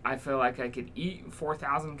it, I felt like I could eat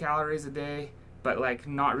 4,000 calories a day, but, like,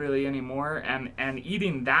 not really anymore. And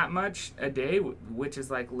eating that much a day, which is,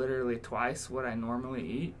 like, literally twice what I normally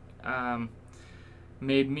eat,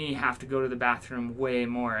 made me have to go to the bathroom way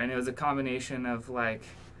more. And it was a combination of, like,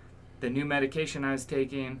 the new medication I was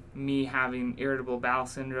taking, me having irritable bowel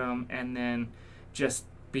syndrome, and then just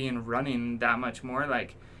being running that much more.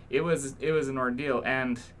 Like, it was an ordeal.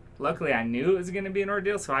 And luckily I knew it was going to be an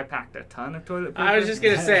ordeal, so I packed a ton of toilet paper. I was just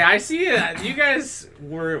gonna say, I see it. You guys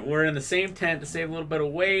were in the same tent to save a little bit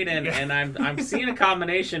of weight, and I'm seeing a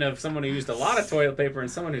combination of someone who used a lot of toilet paper and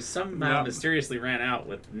someone who somehow mysteriously ran out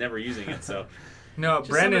with never using it. So No, just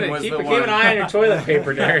Brendan was keep the an one. eye on your toilet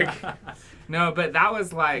paper, Derek. No, but that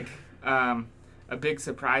was like a big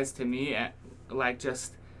surprise to me. Like,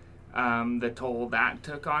 just the toll that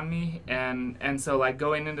took on me. And so, like,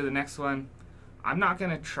 going into the next one, I'm not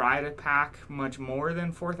going to try to pack much more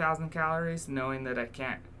than 4,000 calories, knowing that I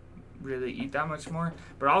can't really eat that much more.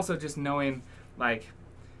 But also just knowing, like,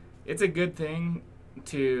 it's a good thing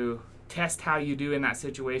to test how you do in that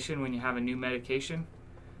situation when you have a new medication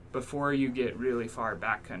before you get really far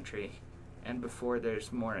backcountry and before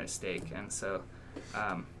there's more at stake. And so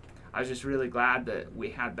I was just really glad that we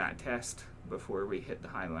had that test before we hit the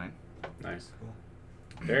high line. Nice.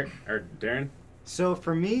 Cool. Darren? So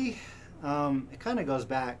for me, it kind of goes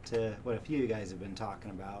back to what a few of you guys have been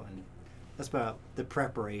talking about, and that's about the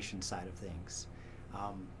preparation side of things.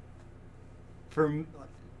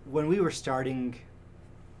 When we were starting,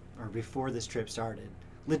 or before this trip started,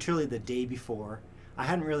 literally the day before, I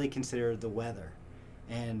hadn't really considered the weather.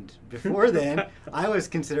 And before then, I was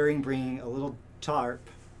considering bringing a little tarp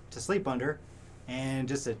to sleep under and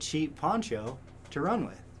just a cheap poncho to run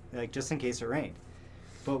with, like just in case it rained.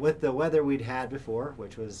 But with the weather we'd had before,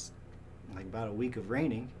 which was like about a week of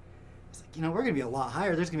raining, it's like, we're going to be a lot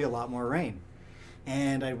higher. There's going to be a lot more rain.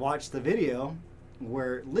 And I watched the video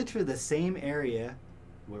where literally the same area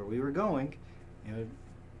where we were going,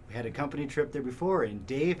 we had a company trip there before, and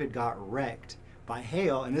Dave had got wrecked by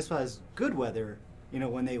hail, and this was good weather,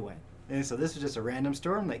 when they went. And so this was just a random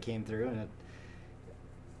storm that came through, and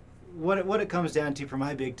what it comes down to for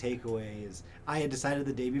my big takeaway is I had decided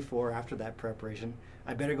the day before, after that preparation,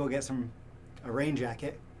 I better go get a rain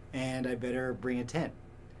jacket, and I better bring a tent.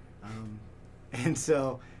 And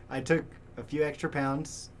so I took a few extra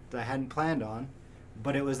pounds that I hadn't planned on,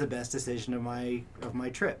 but it was the best decision of my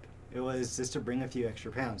trip. It was just to bring a few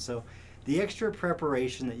extra pounds. So the extra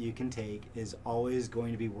preparation that you can take is always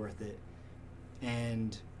going to be worth it.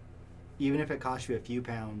 And even if it costs you a few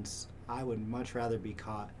pounds, I would much rather be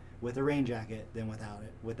caught with a rain jacket than without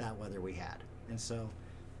it, with that weather we had. And so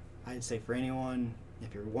I'd say for anyone,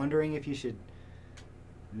 if you're wondering if you should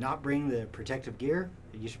not bring the protective gear,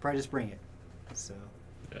 you should probably just bring it. So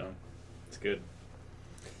yeah, it's good.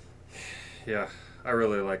 Yeah, I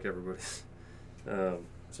really like everybody's.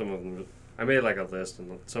 Some of them, I made like a list,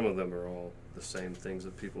 and some of them are all the same things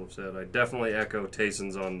that people have said. I definitely echo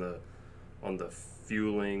Tayson's on the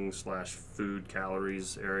fueling / food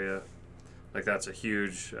calories area. Like that's a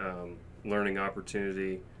huge learning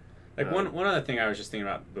opportunity. Like one other thing I was just thinking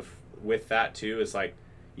about with that too is like,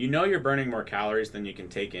 you're burning more calories than you can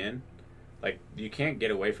take in. Like you can't get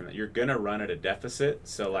away from that. You're gonna run at a deficit.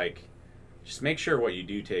 So like, just make sure what you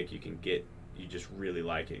do take, you just really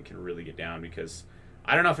like it and can really get down, because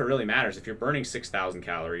I don't know if it really matters if you're burning 6,000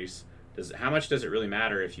 calories. How much does it really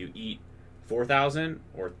matter if you eat 4,000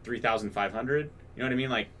 or 3,500? You know what I mean?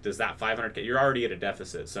 Like, does that 500? You're already at a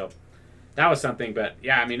deficit. So that was something. But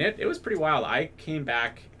yeah, I mean, it was pretty wild. I came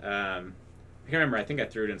back. I can't remember. I think I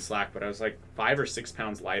threw it in Slack, but I was like 5 or 6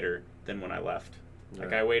 pounds lighter than when I left. Yeah,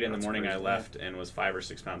 like I weighed in the morning crazy. I left and was 5 or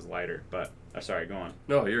 6 pounds lighter. But sorry, go on.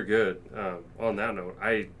 No, you're good. On that note,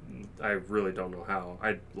 I really don't know how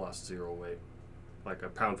I lost 0 weight. Like a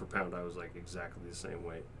pound for pound, I was like exactly the same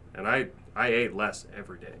weight, and I ate less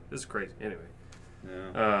every day. This is crazy. Anyway,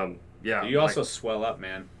 yeah. You also swell up,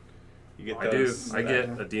 man. You get those. I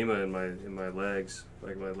get edema in my legs.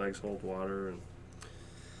 Like my legs hold water, and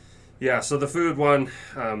yeah. So the food one,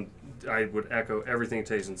 I would echo everything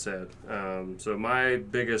Tayson said. So my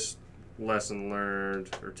biggest lesson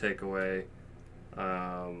learned or takeaway,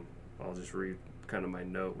 I'll just read kind of my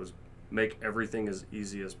note, was make everything as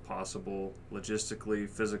easy as possible, logistically,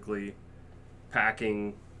 physically,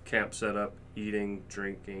 packing, camp setup, eating,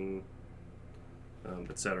 drinking,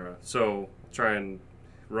 etc. So try and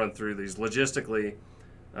run through these logistically,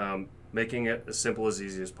 making it as simple as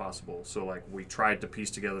easy as possible. So like we tried to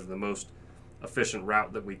piece together the most efficient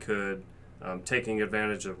route that we could, taking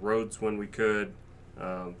advantage of roads when we could,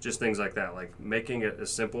 just things like that, like making it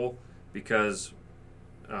as simple, because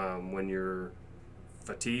when you're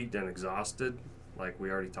fatigued and exhausted, like we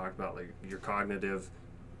already talked about, like your cognitive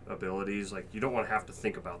abilities, like you don't want to have to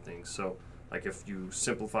think about things. So like if you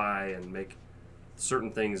simplify and make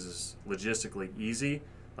certain things as logistically easy,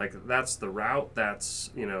 like that's the route, that's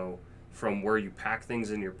from where you pack things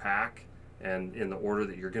in your pack and in the order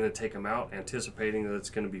that you're going to take them out, anticipating that it's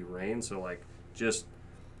going to be rain. So like just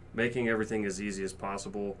making everything as easy as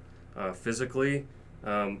possible. Physically,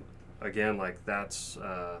 again, like that's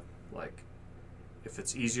like if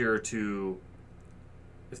there's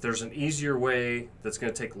an easier way that's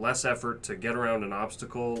going to take less effort to get around an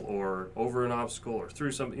obstacle or over an obstacle or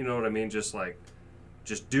through something, you know what I mean? Just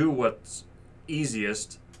do what's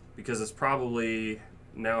easiest, because it's probably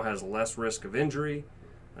now has less risk of injury,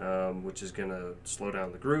 which is going to slow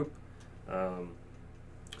down the group.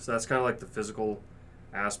 So that's kind of like the physical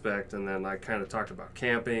aspect. And then I kind of talked about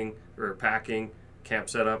camping or packing, camp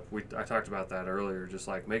setup. I talked about that earlier. Just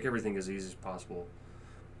like make everything as easy as possible.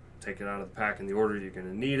 Take it out of the pack in the order you're going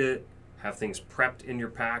to need it. Have things prepped in your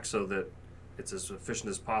pack so that it's as efficient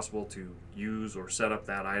as possible to use or set up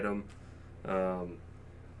that item.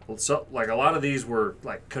 So like a lot of these were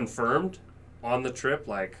like confirmed on the trip,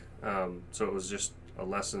 like so it was just a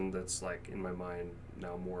lesson that's like in my mind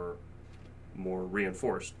now more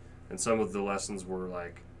reinforced. And some of the lessons were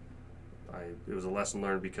like it was a lesson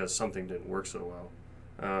learned because something didn't work so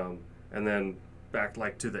well. And then back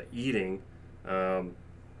like to the eating,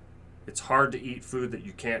 it's hard to eat food that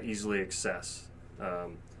you can't easily access.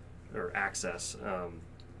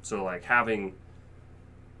 So like having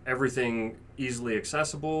everything easily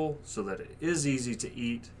accessible so that it is easy to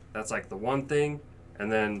eat, that's like the one thing.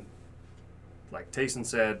 And then like Tayson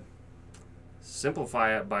said,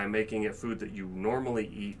 simplify it by making it food that you normally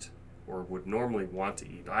eat or would normally want to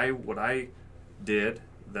eat. What I did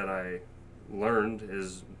that I learned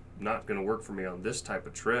is not going to work for me on this type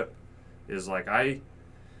of trip is like I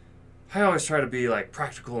always try to be like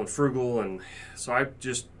practical and frugal, and so I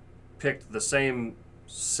just picked the same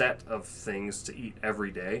set of things to eat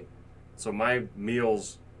every day. So my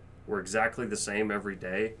meals were exactly the same every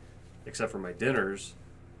day, except for my dinners.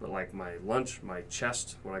 But like my lunch, my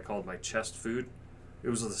chest, what I called my chest food, it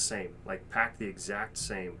was the same. Like packed the exact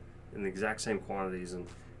same in the exact same quantities,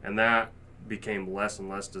 and that became less and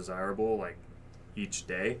less desirable like each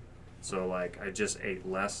day. So like I just ate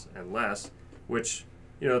less and less, which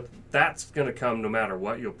that's going to come no matter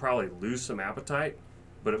what. You'll probably lose some appetite,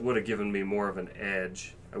 but it would have given me more of an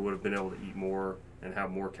edge. I would have been able to eat more and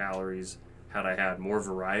have more calories had I had more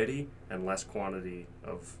variety and less quantity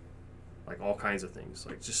of like all kinds of things,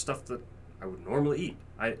 like just stuff that I would normally eat.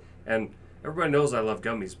 And everybody knows I love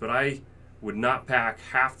gummies, but I would not pack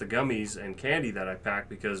half the gummies and candy that I packed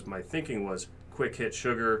because my thinking was quick hit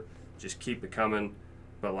sugar, just keep it coming.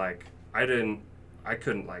 But like I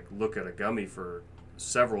couldn't like look at a gummy for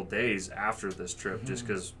several days after this trip just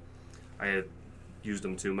because I had used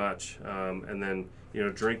them too much. And then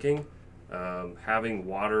drinking, having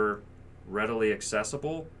water readily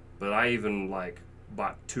accessible, but I even like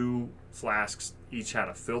bought 2 flasks, each had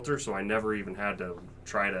a filter, so I never even had to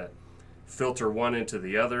try to filter one into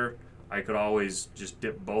the other. I could always just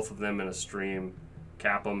dip both of them in a stream,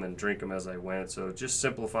 cap them, and drink them as I went. So just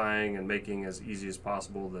simplifying and making as easy as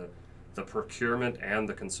possible the procurement and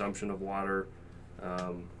the consumption of water.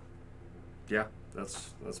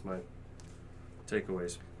 That's my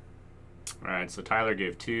takeaways. All right, so Tyler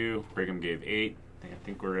gave 2, Brigham gave 8. I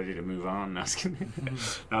think we're ready to move on. No,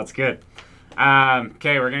 it's good.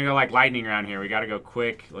 Okay, we're gonna go like lightning round here. We got to go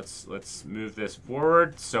quick. Let's move this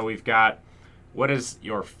forward. So we've got, what is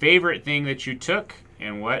your favorite thing that you took,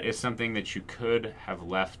 and what is something that you could have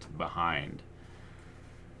left behind?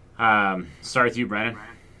 Start with you, Brennan.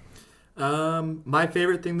 My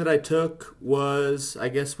favorite thing that I took was, I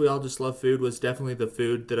guess we all just love food, was definitely the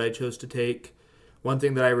food that I chose to take. One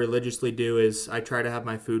thing that I religiously do is I try to have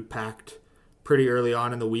my food packed pretty early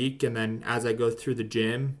on in the week, and then as I go through the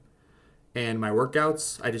gym and my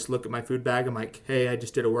workouts, I just look at my food bag. I'm like, hey, I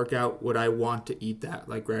just did a workout. Would I want to eat that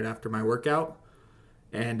like right after my workout?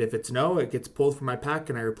 And if it's no, it gets pulled from my pack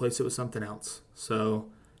and I replace it with something else. So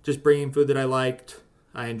just bringing food that I liked.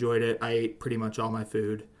 I enjoyed it. I ate pretty much all my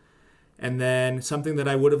food. And then something that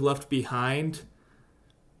I would have left behind,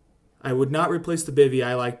 I would not replace the bivvy.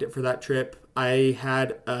 I liked it for that trip. I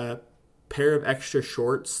had a pair of extra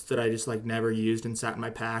shorts that I just like never used and sat in my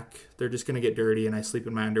pack. They're just going to get dirty and I sleep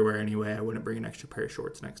in my underwear anyway. I wouldn't bring an extra pair of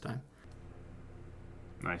shorts next time.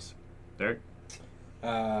 Nice. Derek?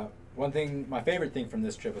 My favorite thing from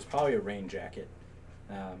this trip was probably a rain jacket.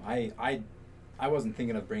 I wasn't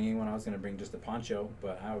thinking of bringing one. I was going to bring just a poncho,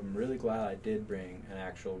 but I'm really glad I did bring an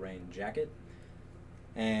actual rain jacket.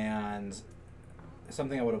 And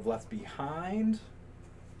something I would have left behind,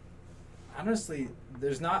 honestly,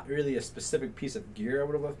 there's not really a specific piece of gear I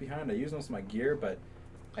would have left behind. I used most of my gear, but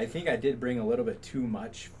I think I did bring a little bit too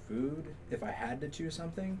much food if I had to choose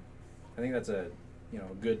something. I think that's a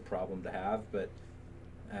good problem to have, but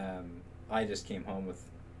I just came home with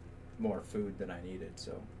more food than I needed,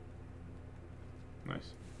 so.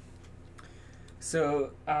 Nice.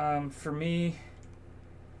 So for me,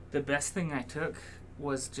 the best thing I took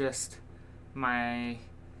was just my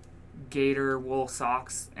gator wool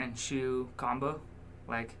socks and shoe combo.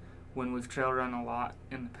 Like when we've trail run a lot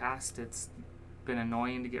in the past, it's been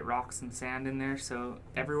annoying to get rocks and sand in there, so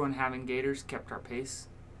everyone having gators kept our pace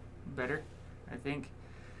better, I think.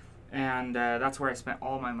 And that's where I spent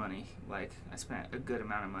all my money. Like, I spent a good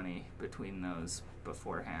amount of money between those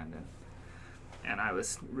beforehand, and I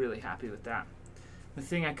was really happy with that. The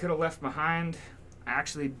thing I could have left behind, I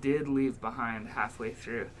actually did leave behind halfway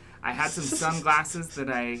through. I had some sunglasses that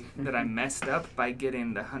I messed up by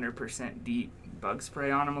getting the 100% DEET bug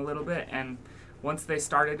spray on them a little bit, and once they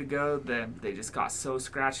started to go, they just got so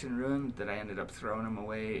scratched and ruined that I ended up throwing them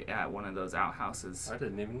away at one of those outhouses. I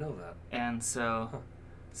didn't even know that. And so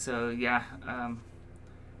yeah, I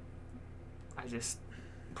just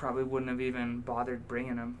probably wouldn't have even bothered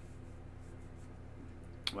bringing them.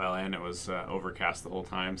 Well, and it was overcast the whole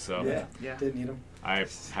time, so Yeah. Didn't need them. I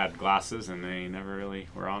had glasses and they never really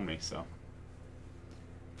were on me. So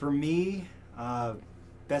For me,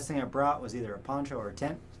 best thing I brought was either a poncho or a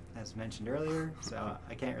tent, as mentioned earlier. So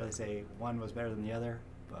I can't really say one was better than the other,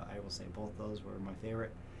 but I will say both those were my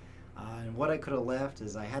favorite. And what I could have left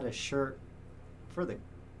is I had a shirt for the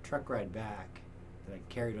truck ride back that I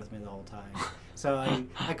carried with me the whole time. So I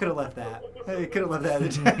could have left that. I could have left that in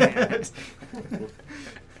the tent.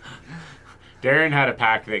 Darren had a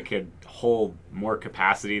pack that could hold more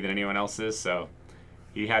capacity than anyone else's, so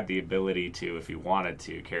he had the ability to, if he wanted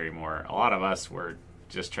to, carry more. A lot of us were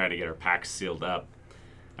just trying to get our packs sealed up.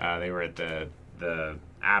 They were at the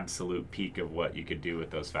absolute peak of what you could do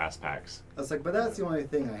with those fast packs. I was like, but that's the only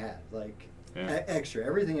thing I had. Like, extra.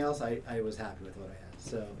 Everything else, I was happy with what I had.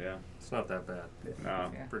 So Yeah. It's not that bad.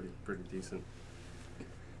 No. Yeah. Pretty decent.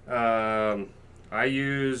 I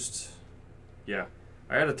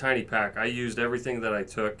had a tiny pack. I used everything that I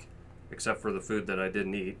took except for the food that I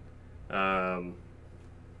didn't eat.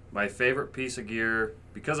 My favorite piece of gear,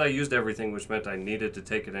 because I used everything, which meant I needed to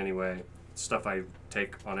take it anyway, stuff I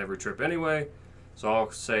take on every trip anyway, so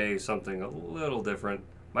I'll say something a little different.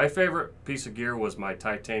 My favorite piece of gear was my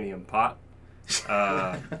titanium pot.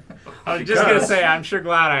 I was just going to say, I'm sure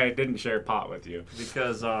glad I didn't share pot with you.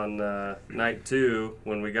 Because on night 2,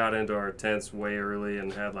 when we got into our tents way early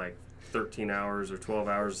and had like 13 hours or 12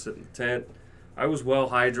 hours to sit in the tent, I was well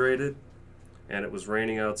hydrated, and it was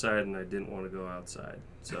raining outside, and I didn't want to go outside.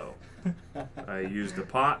 So I used a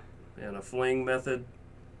pot and a fling method,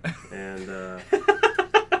 and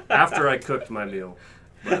after I cooked my meal,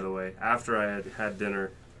 by the way, after I had had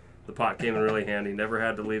dinner, the pot came in really handy. Never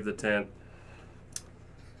had to leave the tent.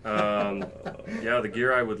 The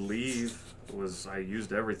gear I would leave was, I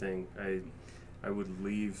used everything. I would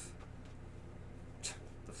leave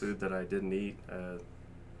the food that I didn't eat. I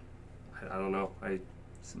don't know.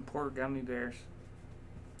 Some poor gummy bears.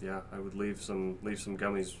 I would leave some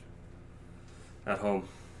gummies at home.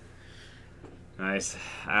 Nice.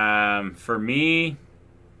 For me,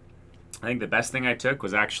 I think the best thing I took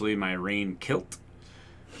was actually my rain kilt.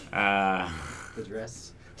 the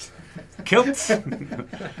dress. Kilt.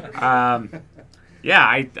 I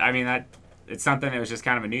mean that it's something that was just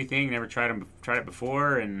kind of a new thing. Never tried it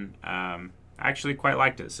before, and actually quite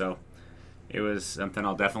liked it. So it was something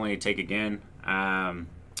I'll definitely take again.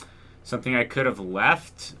 Something I could have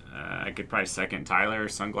left. I could probably second Tyler.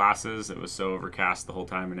 Sunglasses. It was so overcast the whole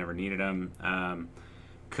time. I never needed them.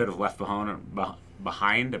 Could have left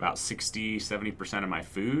behind about 60-70% of my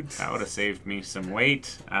food. That would have saved me some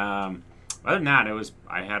weight. Other than that,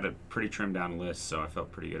 I had a pretty trimmed down list, so I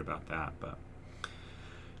felt pretty good about that. But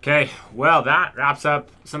okay, well, that wraps up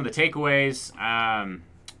some of the takeaways.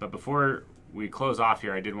 But before we close off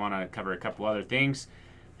here, I did want to cover a couple other things.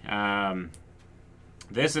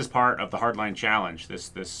 This is part of the Hardline Challenge.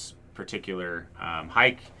 This particular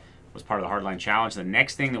hike was part of the Hardline Challenge. The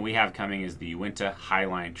next thing that we have coming is the Uinta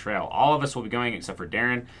Highline Trail. All of us will be going except for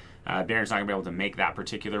Darren. Darren's not going to be able to make that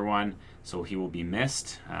particular one, so he will be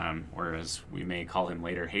missed, or as we may call him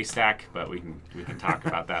later, Haystack, but we can talk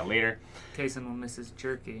about that later. Tayson will miss his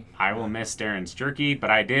jerky. I will miss Darren's jerky,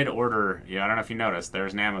 but I did order, I don't know if you noticed,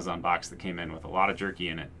 there's an Amazon box that came in with a lot of jerky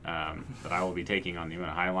in it that I will be taking on the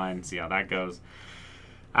Uinta Highline, see how that goes.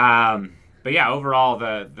 But yeah, overall,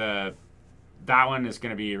 that one is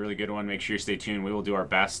going to be a really good one. Make sure you stay tuned. We will do our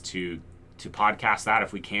best to podcast that.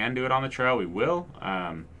 If we can do it on the trail, we will.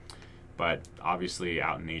 But obviously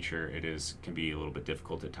out in nature, can be a little bit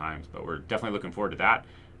difficult at times, but we're definitely looking forward to that.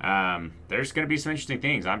 There's going to be some interesting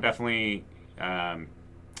things. I'm definitely, I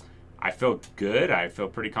feel good. I feel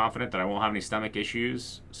pretty confident that I won't have any stomach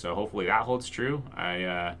issues. So hopefully that holds true.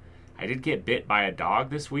 I did get bit by a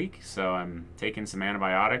dog this week, so I'm taking some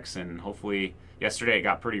antibiotics, and hopefully yesterday it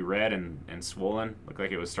got pretty red and swollen. Looked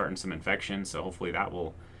like it was starting some infection, so hopefully that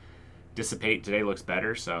will dissipate. Today looks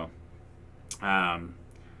better, so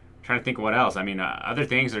trying to think of what else. I mean, other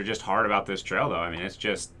things that are just hard about this trail, though. I mean, it's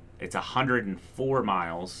 104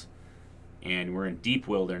 miles and we're in deep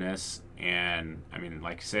wilderness. And I mean,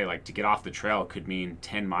 like I say, like to get off the trail could mean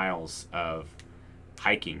 10 miles of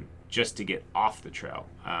hiking just to get off the trail.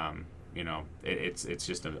 It's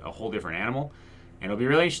just a whole different animal. And it'll be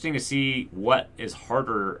really interesting to see what is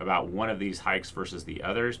harder about one of these hikes versus the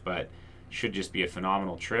others, but should just be a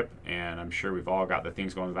phenomenal trip. And I'm sure we've all got the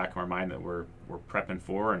things going in the back of our mind that we're prepping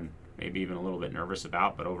for and maybe even a little bit nervous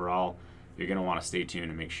about. But overall, you're going to want to stay tuned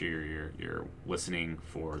and make sure you're listening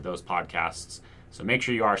for those podcasts. So make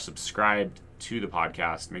sure you are subscribed to the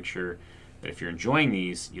podcast. Make sure that if you're enjoying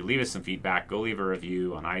these, you leave us some feedback. Go leave a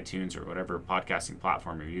review on iTunes or whatever podcasting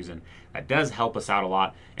platform you're using. That does help us out a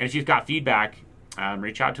lot. And if you've got feedback,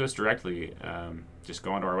 reach out to us directly. Just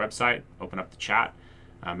go onto our website, open up the chat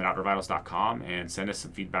at outdoorvitals.com, and send us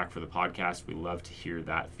some feedback for the podcast. We love to hear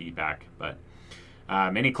that feedback. But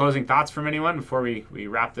any closing thoughts from anyone before we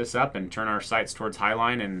wrap this up and turn our sights towards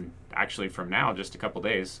Highline, and actually from now, just a couple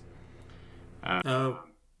days?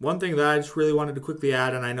 One thing that I just really wanted to quickly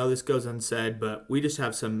add, and I know this goes unsaid, but we just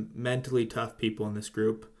have some mentally tough people in this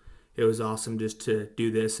group. It was awesome just to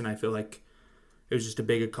do this, and I feel like it was just a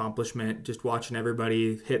big accomplishment, just watching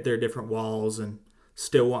everybody hit their different walls and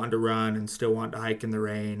still wanting to run and still wanting to hike in the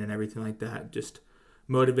rain and everything like that. Just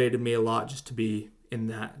motivated me a lot just to be in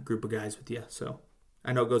that group of guys with you. So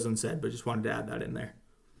I know it goes unsaid, but just wanted to add that in there.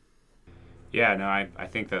 Yeah, no, I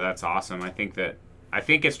think that's awesome. I think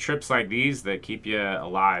it's trips like these that keep you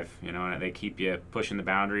alive, and they keep you pushing the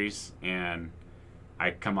boundaries. And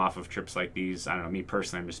I come off of trips like these. I don't know, me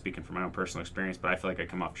personally, I'm just speaking from my own personal experience, but I feel like I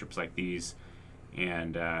come off trips like these,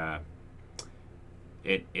 and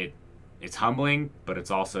it's humbling, but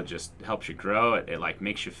it's also just helps you grow. It like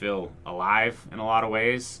makes you feel alive in a lot of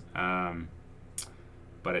ways.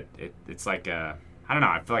 But it's like I don't know.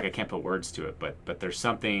 I feel like I can't put words to it, but there's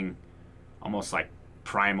something almost like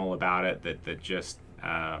primal about it that just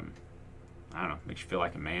I don't know, makes you feel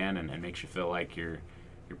like a man and makes you feel like you're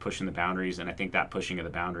pushing the boundaries. And I think that pushing of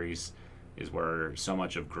the boundaries is where so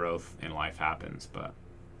much of growth in life happens. But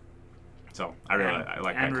so I like that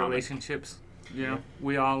and comment. Relationships.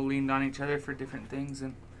 We all leaned on each other for different things,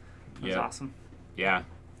 and it was awesome. Yeah.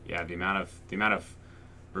 The amount of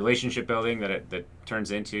relationship building that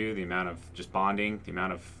turns into, the amount of just bonding, the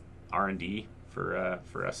amount of R&D for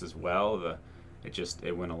us as well.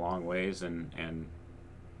 It went a long ways, and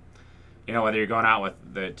whether you're going out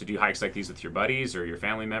to do hikes like these with your buddies or your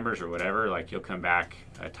family members or whatever, like you'll come back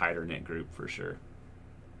a tighter knit group for sure.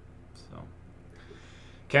 So,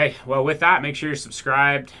 okay, well with that, make sure you're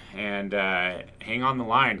subscribed and hang on the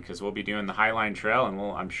line, because we'll be doing the Highline Trail, and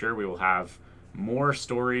I'm sure we will have more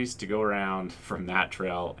stories to go around from that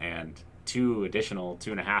trail and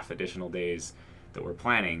 2.5 additional days that we're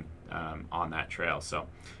planning on that trail. So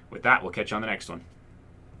with that, we'll catch you on the next one.